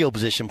great skill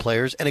position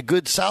players and a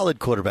good, solid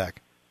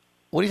quarterback.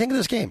 What do you think of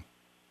this game?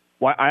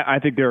 Well, I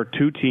think there are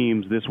two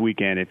teams this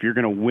weekend. If you're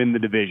going to win the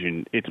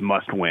division, it's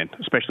must win,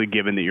 especially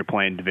given that you're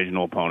playing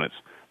divisional opponents.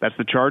 That's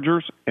the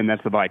Chargers, and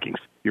that's the Vikings.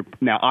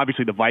 Now,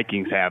 obviously, the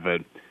Vikings have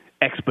an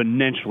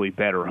exponentially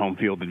better home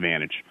field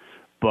advantage,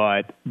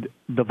 but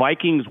the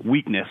Vikings'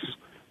 weakness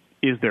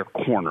is their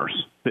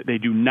corners. They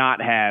do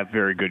not have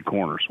very good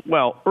corners.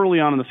 Well, early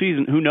on in the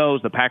season, who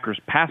knows, the Packers'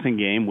 passing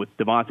game, with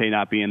Devontae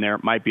not being there,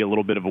 might be a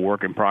little bit of a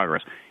work in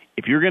progress.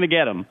 If you're going to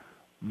get them,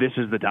 this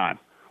is the time.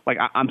 Like,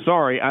 I'm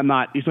sorry, I'm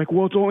not – he's like,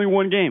 well, it's only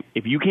one game.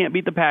 If you can't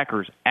beat the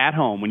Packers at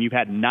home when you've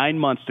had 9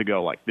 months to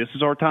go, like, this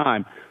is our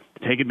time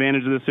to take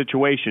advantage of this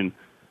situation,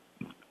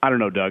 I don't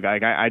know, Doug.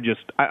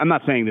 I'm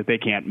not saying that they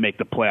can't make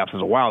the playoffs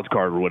as a wild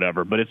card or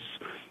whatever, but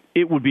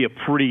it would be a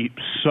pretty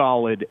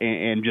solid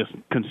and just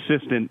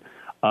consistent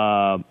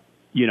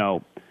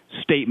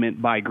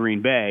statement by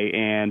Green Bay,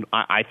 and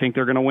I think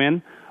they're going to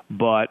win,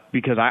 but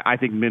because I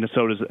think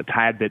Minnesota's a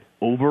tad bit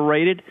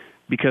overrated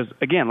because,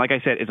 again, like I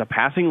said, it's a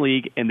passing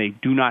league, and they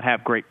do not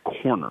have great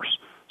corners.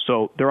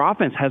 So their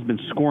offense has been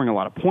scoring a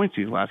lot of points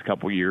these last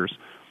couple of years,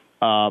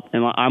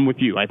 and I'm with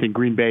you. I think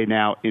Green Bay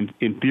now,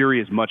 in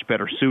theory, is much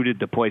better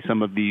suited to play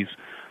some of these.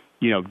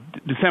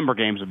 December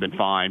games have been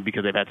fine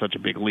because they've had such a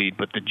big lead,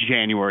 but the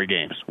January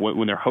games,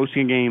 when they're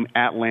hosting a game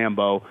at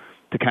Lambeau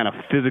to kind of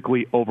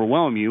physically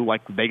overwhelm you,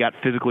 like they got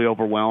physically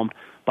overwhelmed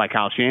by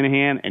Kyle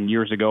Shanahan and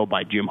years ago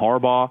by Jim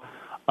Harbaugh.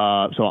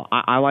 So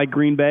I like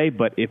Green Bay,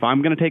 but if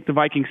I'm going to take the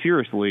Vikings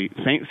seriously,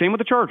 same with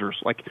the Chargers.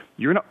 Like,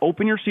 you're going to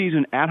open your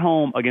season at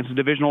home against a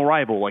divisional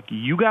rival. Like,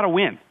 you got to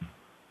win.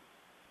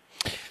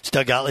 It's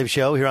Doug Gottlieb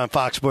Show here on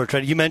Fox Sports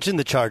Radio. You mentioned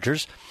the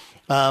Chargers.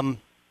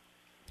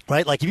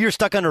 Right? Like, if you're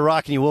stuck under a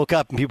rock and you woke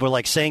up and people were,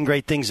 like, saying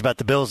great things about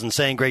the Bills and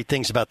saying great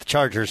things about the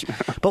Chargers,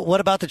 but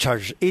what about the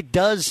Chargers? It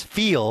does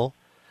feel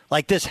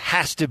like this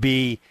has to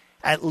be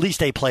at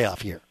least a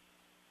playoff year.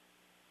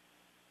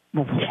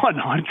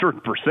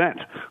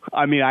 100%.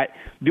 I mean,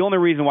 the only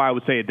reason why I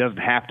would say it doesn't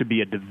have to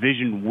be a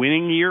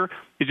division-winning year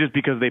is just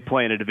because they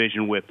play in a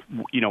division with,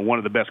 one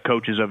of the best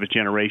coaches of his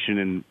generation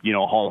and,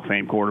 a Hall of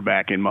Fame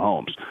quarterback in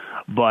Mahomes.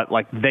 But,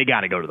 like, they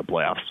got to go to the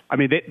playoffs. I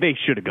mean, they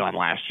should have gone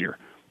last year.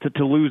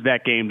 To lose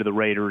that game to the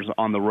Raiders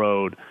on the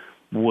road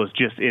was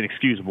just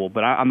inexcusable.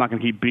 But I'm not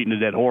going to keep beating a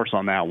dead horse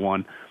on that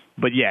one.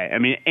 But, yeah, I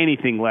mean,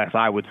 anything less,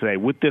 I would say,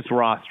 with this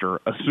roster,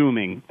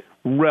 assuming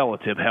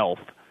relative health,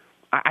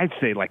 I'd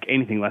say like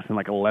anything less than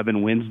like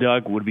 11 wins,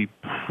 Doug, would be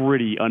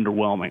pretty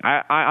underwhelming.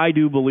 I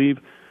do believe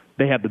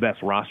they have the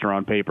best roster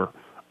on paper,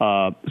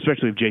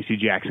 especially if J.C.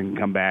 Jackson can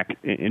come back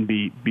and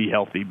be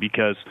healthy,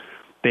 because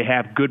they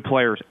have good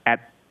players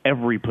at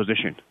every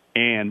position.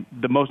 And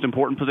the most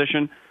important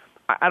position,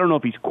 I don't know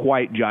if he's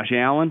quite Josh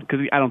Allen, because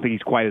I don't think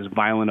he's quite as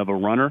violent of a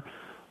runner,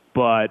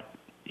 but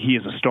he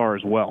is a star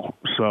as well.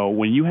 So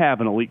when you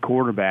have an elite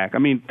quarterback, I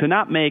mean, to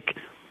not make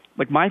 –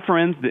 like my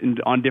friends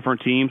on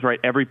different teams, right,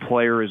 every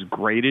player is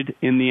graded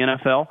in the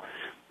NFL,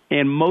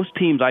 and most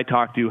teams I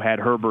talked to had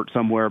Herbert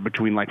somewhere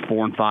between like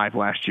 4 and 5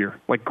 last year.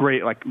 Like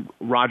great, like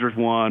Rodgers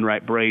won,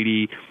 right,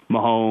 Brady,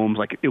 Mahomes,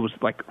 like it was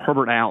like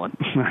Herbert Allen.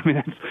 I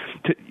mean,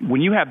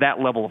 when you have that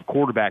level of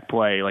quarterback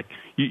play, like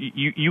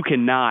you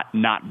cannot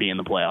not be in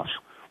the playoffs.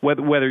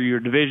 Whether you're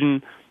a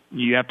division,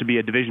 you have to be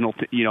a divisional,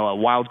 a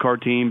wild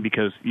card team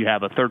because you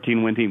have a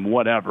 13-win team,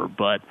 whatever,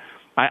 but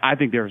I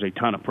think there's a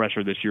ton of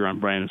pressure this year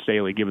on Brandon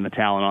Staley, given the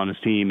talent on his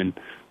team and,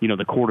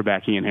 the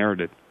quarterback he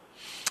inherited.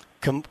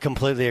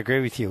 Completely agree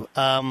with you.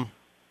 Am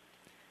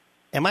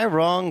I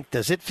wrong?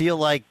 Does it feel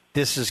like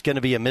this is going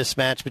to be a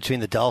mismatch between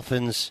the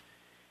Dolphins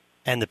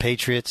and the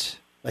Patriots?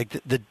 Like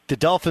the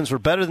Dolphins were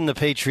better than the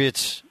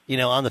Patriots,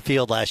 on the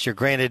field last year.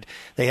 Granted,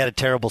 they had a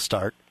terrible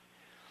start.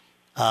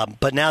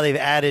 But now they've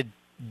added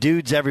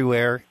dudes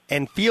everywhere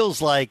and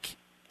feels like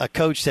a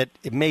coach that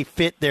it may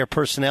fit their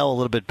personnel a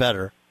little bit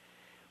better.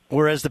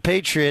 Whereas the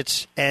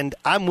Patriots, and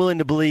I'm willing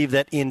to believe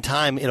that in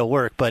time it'll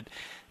work, but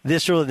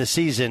this early in the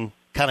season,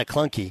 kind of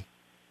clunky.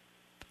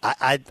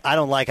 I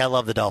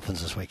love the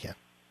Dolphins this weekend.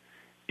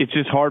 It's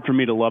just hard for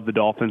me to love the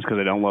Dolphins because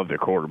I don't love their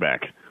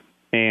quarterback.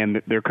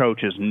 And their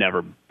coach has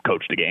never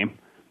coached a game.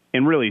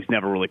 And really, he's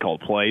never really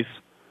called plays.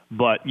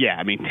 But, yeah,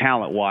 I mean,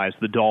 talent-wise,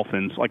 the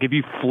Dolphins, like if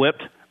you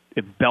flipped,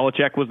 if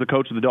Belichick was the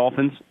coach of the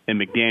Dolphins and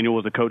McDaniel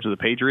was the coach of the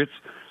Patriots,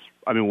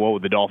 I mean, what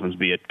would the Dolphins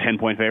be, a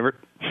 10-point favorite?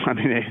 I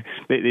mean,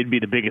 they'd be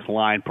the biggest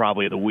line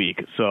probably of the week.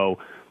 So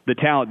the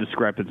talent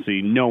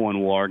discrepancy, no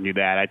one will argue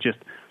that.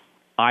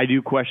 I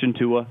do question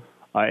Tua.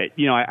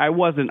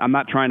 I'm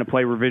not trying to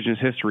play revisionist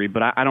history,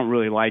 but I don't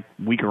really like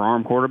weaker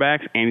arm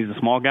quarterbacks, and he's a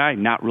small guy,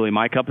 not really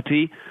my cup of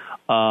tea.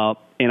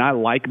 And I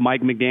like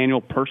Mike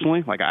McDaniel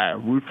personally. Like, I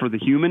root for the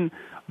human,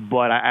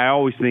 but I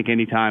always think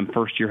anytime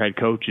first-year head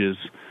coaches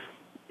 –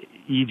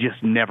 you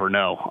just never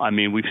know. I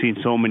mean, we've seen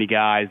so many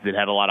guys that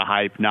had a lot of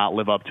hype not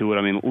live up to it.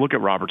 I mean, look at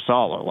Robert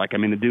Saleh. Like, I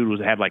mean, the dude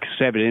had like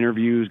 7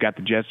 interviews, got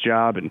the Jets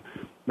job, and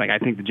like I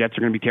think the Jets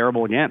are going to be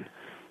terrible again.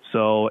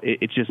 So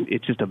it's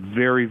just a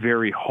very,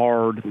 very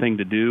hard thing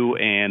to do.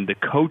 And the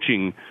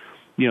coaching,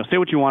 say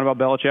what you want about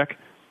Belichick,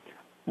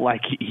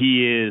 like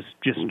he is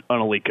just an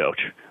elite coach.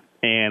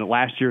 And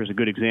last year is a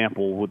good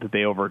example that they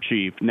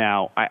overachieved.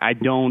 Now, I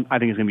think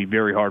it's going to be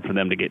very hard for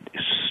them to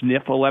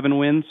sniff 11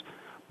 wins.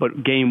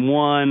 But game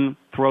one,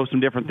 throw some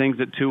different things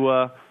at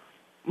Tua,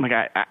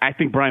 I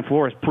think Brian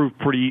Flores proved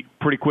pretty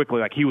quickly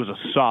like he was a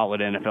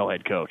solid NFL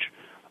head coach.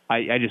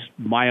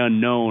 My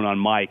unknown on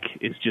Mike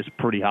is just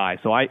pretty high.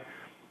 So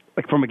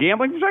from a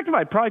gambling perspective,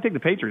 I'd probably take the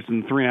Patriots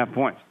in 3.5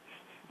 points.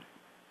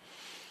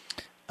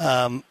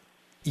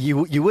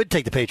 You would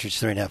take the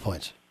Patriots 3.5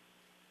 points.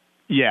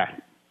 Yeah.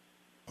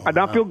 I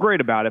don't feel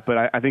great about it,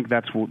 but I think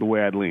that's the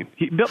way I'd lean.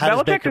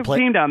 Belichick's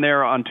team down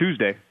there on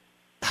Tuesday.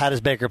 How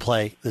does Baker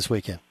play this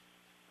weekend?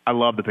 I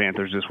love the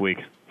Panthers this week.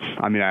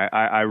 I mean,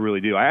 I really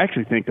do. I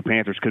actually think the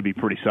Panthers could be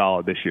pretty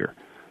solid this year.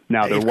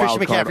 Now, if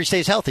Christian McCaffrey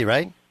stays healthy,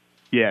 right?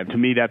 Yeah, to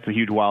me, that's a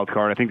huge wild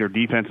card. I think their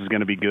defense is going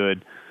to be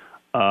good.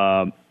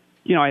 I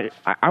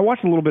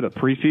watched a little bit of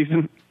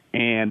preseason,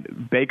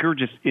 and Baker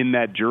just in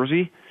that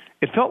jersey,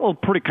 it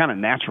felt pretty kind of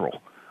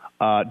natural.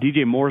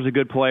 DJ Moore is a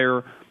good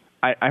player.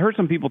 I heard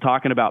some people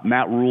talking about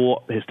Matt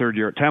Rule, his third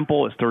year at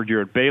Temple, his third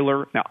year at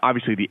Baylor. Now,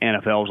 obviously, the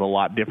NFL is a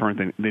lot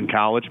different than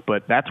college,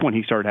 but that's when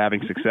he started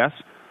having success.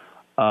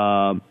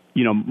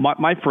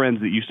 My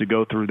friends that used to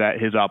go through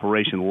his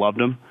operation loved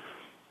him.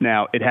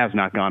 Now, it has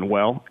not gone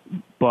well,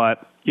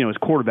 but, his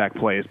quarterback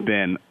play has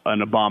been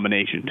an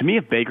abomination. To me,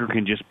 if Baker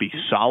can just be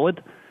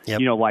solid,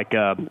 like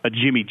a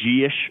Jimmy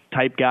G-ish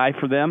type guy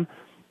for them,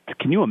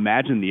 can you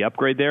imagine the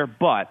upgrade there?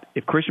 But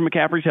if Christian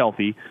McCaffrey's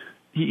healthy,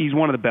 he's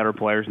one of the better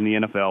players in the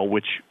NFL,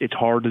 which it's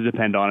hard to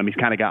depend on him. He's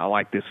kind of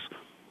got this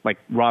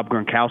Rob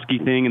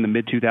Gronkowski thing in the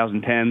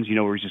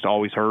mid-2010s, where he's just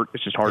always hurt.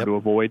 It's just hard to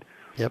avoid.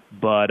 Yep.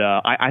 But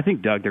I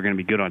think, Doug, they're going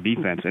to be good on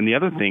defense. And the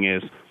other thing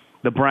is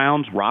the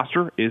Browns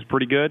roster is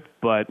pretty good,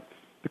 but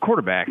the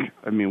quarterback,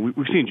 I mean,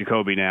 we've seen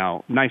Jacoby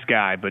now. Nice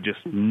guy, but just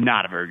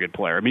not a very good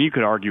player. I mean, you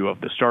could argue of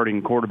the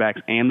starting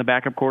quarterbacks and the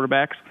backup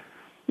quarterbacks,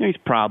 he's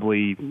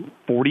probably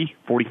 40,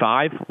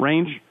 45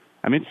 range.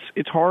 I mean,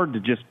 it's hard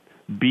to just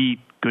beat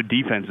good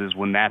defenses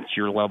when that's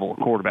your level of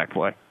quarterback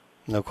play.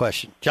 No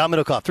question. John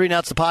Middlecoff, 3 and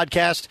Outs, the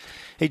podcast.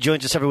 He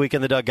joins us every week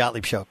on the Doug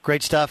Gottlieb Show.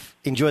 Great stuff.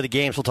 Enjoy the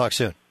games. We'll talk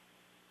soon.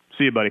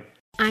 See you, buddy.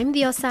 I'm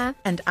Diosa.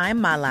 And I'm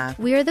Mala.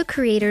 We are the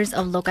creators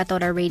of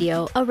Locatora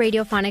Radio, a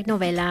radiophonic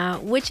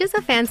novela, which is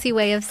a fancy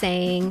way of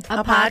saying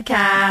a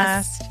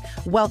podcast.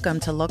 Welcome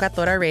to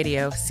Locatora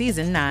Radio,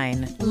 Season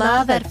 9.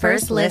 Love at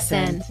first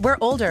listen. We're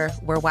older,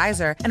 we're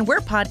wiser, and we're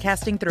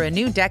podcasting through a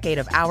new decade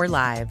of our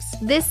lives.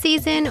 This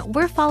season,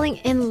 we're falling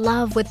in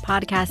love with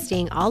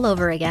podcasting all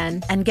over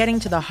again. And getting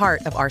to the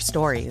heart of our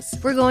stories.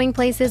 We're going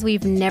places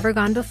we've never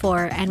gone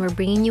before, and we're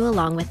bringing you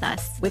along with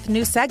us. With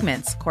new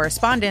segments,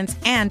 correspondence,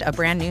 and a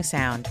brand new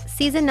sound.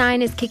 Season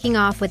 9 is kicking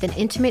off with an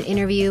intimate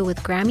interview with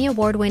Grammy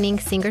Award-winning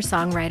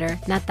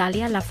singer-songwriter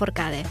Natalia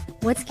Lafourcade.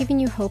 What's giving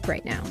you hope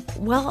right now?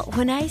 Well,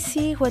 when I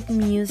see what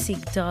music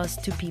does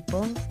to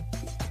people,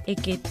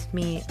 it gives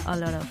me a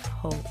lot of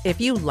hope.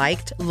 If you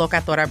liked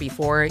Locatora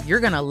before, you're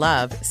going to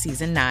love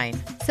Season 9.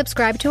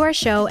 Subscribe to our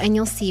show and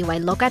you'll see why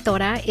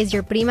Locatora is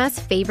your prima's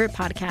favorite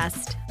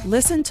podcast.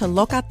 Listen to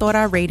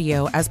Locatora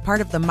Radio as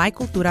part of the My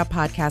Cultura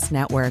Podcast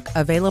Network,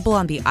 available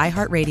on the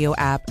iHeartRadio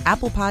app,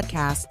 Apple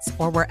Podcasts,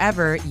 or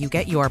wherever you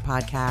get your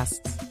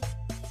podcasts.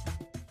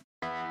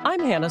 I'm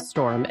Hannah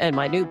Storm, and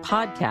my new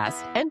podcast,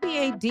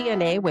 NBA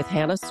DNA with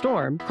Hannah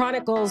Storm,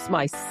 chronicles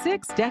my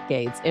 6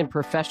 decades in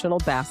professional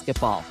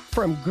basketball.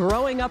 From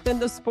growing up in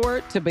the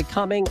sport to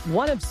becoming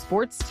one of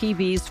sports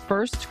TV's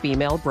first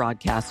female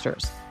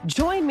broadcasters.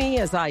 Join me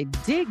as I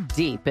dig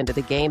deep into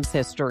the game's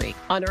history,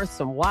 unearth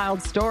some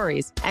wild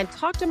stories, and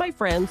talk to my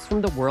friends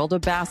from the world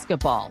of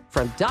basketball,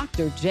 from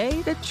Dr.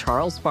 J to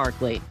Charles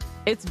Barkley.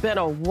 It's been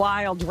a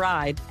wild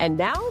ride, and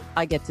now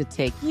I get to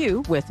take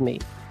you with me.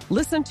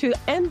 Listen to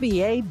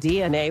NBA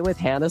DNA with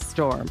Hannah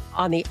Storm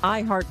on the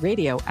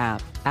iHeartRadio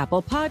app,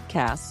 Apple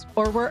Podcasts,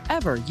 or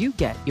wherever you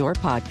get your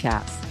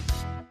podcasts.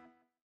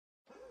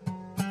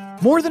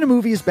 More Than a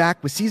Movie is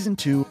back with Season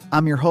 2.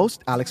 I'm your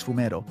host, Alex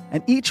Fumero,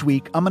 and each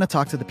week I'm going to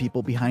talk to the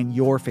people behind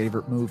your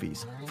favorite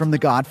movies. From The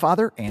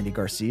Godfather, Andy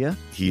Garcia.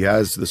 He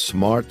has the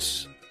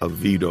smarts of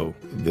Vito,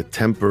 the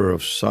temper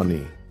of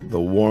Sonny,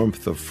 the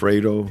warmth of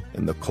Fredo,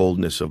 and the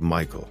coldness of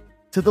Michael.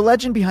 To the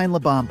legend behind La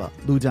Bamba,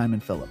 Lou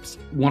Diamond Phillips.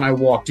 When I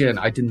walked in,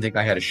 I didn't think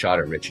I had a shot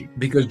at Richie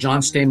because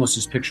John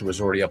Stamos' picture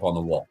was already up on the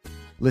wall.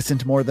 Listen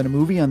to More Than a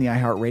Movie on the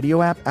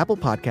iHeartRadio app, Apple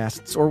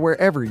Podcasts, or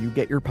wherever you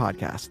get your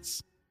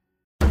podcasts.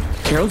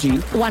 Karol G.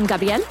 Juan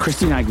Gabriel.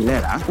 Christina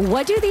Aguilera.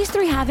 What do these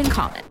 3 have in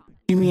common?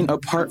 You mean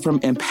apart from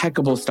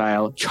impeccable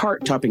style,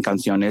 chart-topping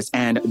canciones,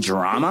 and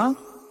drama?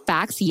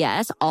 Facts,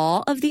 yes,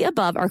 all of the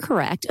above are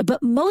correct,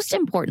 but most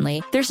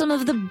importantly, they're some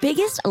of the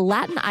biggest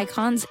Latin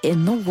icons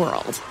in the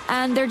world.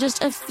 And they're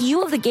just a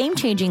few of the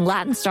game-changing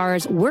Latin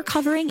stars we're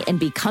covering in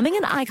Becoming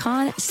an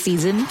Icon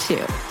Season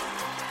 2.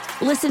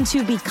 Listen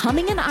to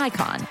Becoming an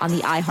Icon on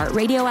the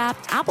iHeartRadio app,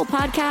 Apple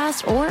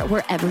Podcasts, or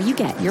wherever you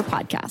get your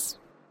podcasts.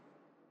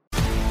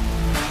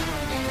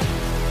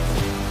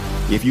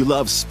 If you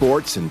love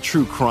sports and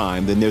true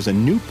crime, then there's a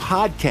new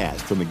podcast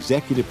from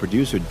executive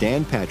producer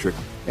Dan Patrick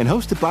and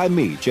hosted by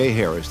me, Jay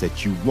Harris,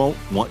 that you won't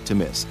want to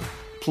miss.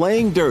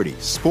 Playing Dirty: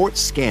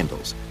 Sports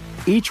Scandals.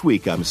 Each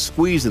week, I'm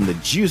squeezing the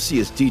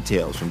juiciest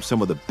details from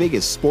some of the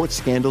biggest sports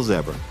scandals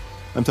ever.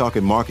 I'm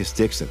talking Marcus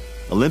Dixon,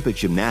 Olympic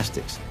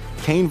gymnastics,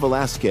 Cain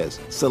Velasquez,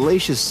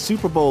 salacious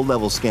Super Bowl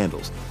level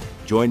scandals.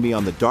 Join me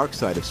on the dark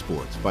side of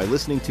sports by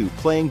listening to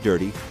Playing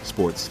Dirty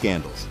Sports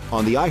Scandals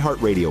on the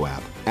iHeartRadio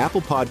app,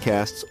 Apple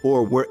Podcasts,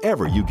 or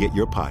wherever you get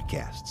your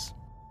podcasts.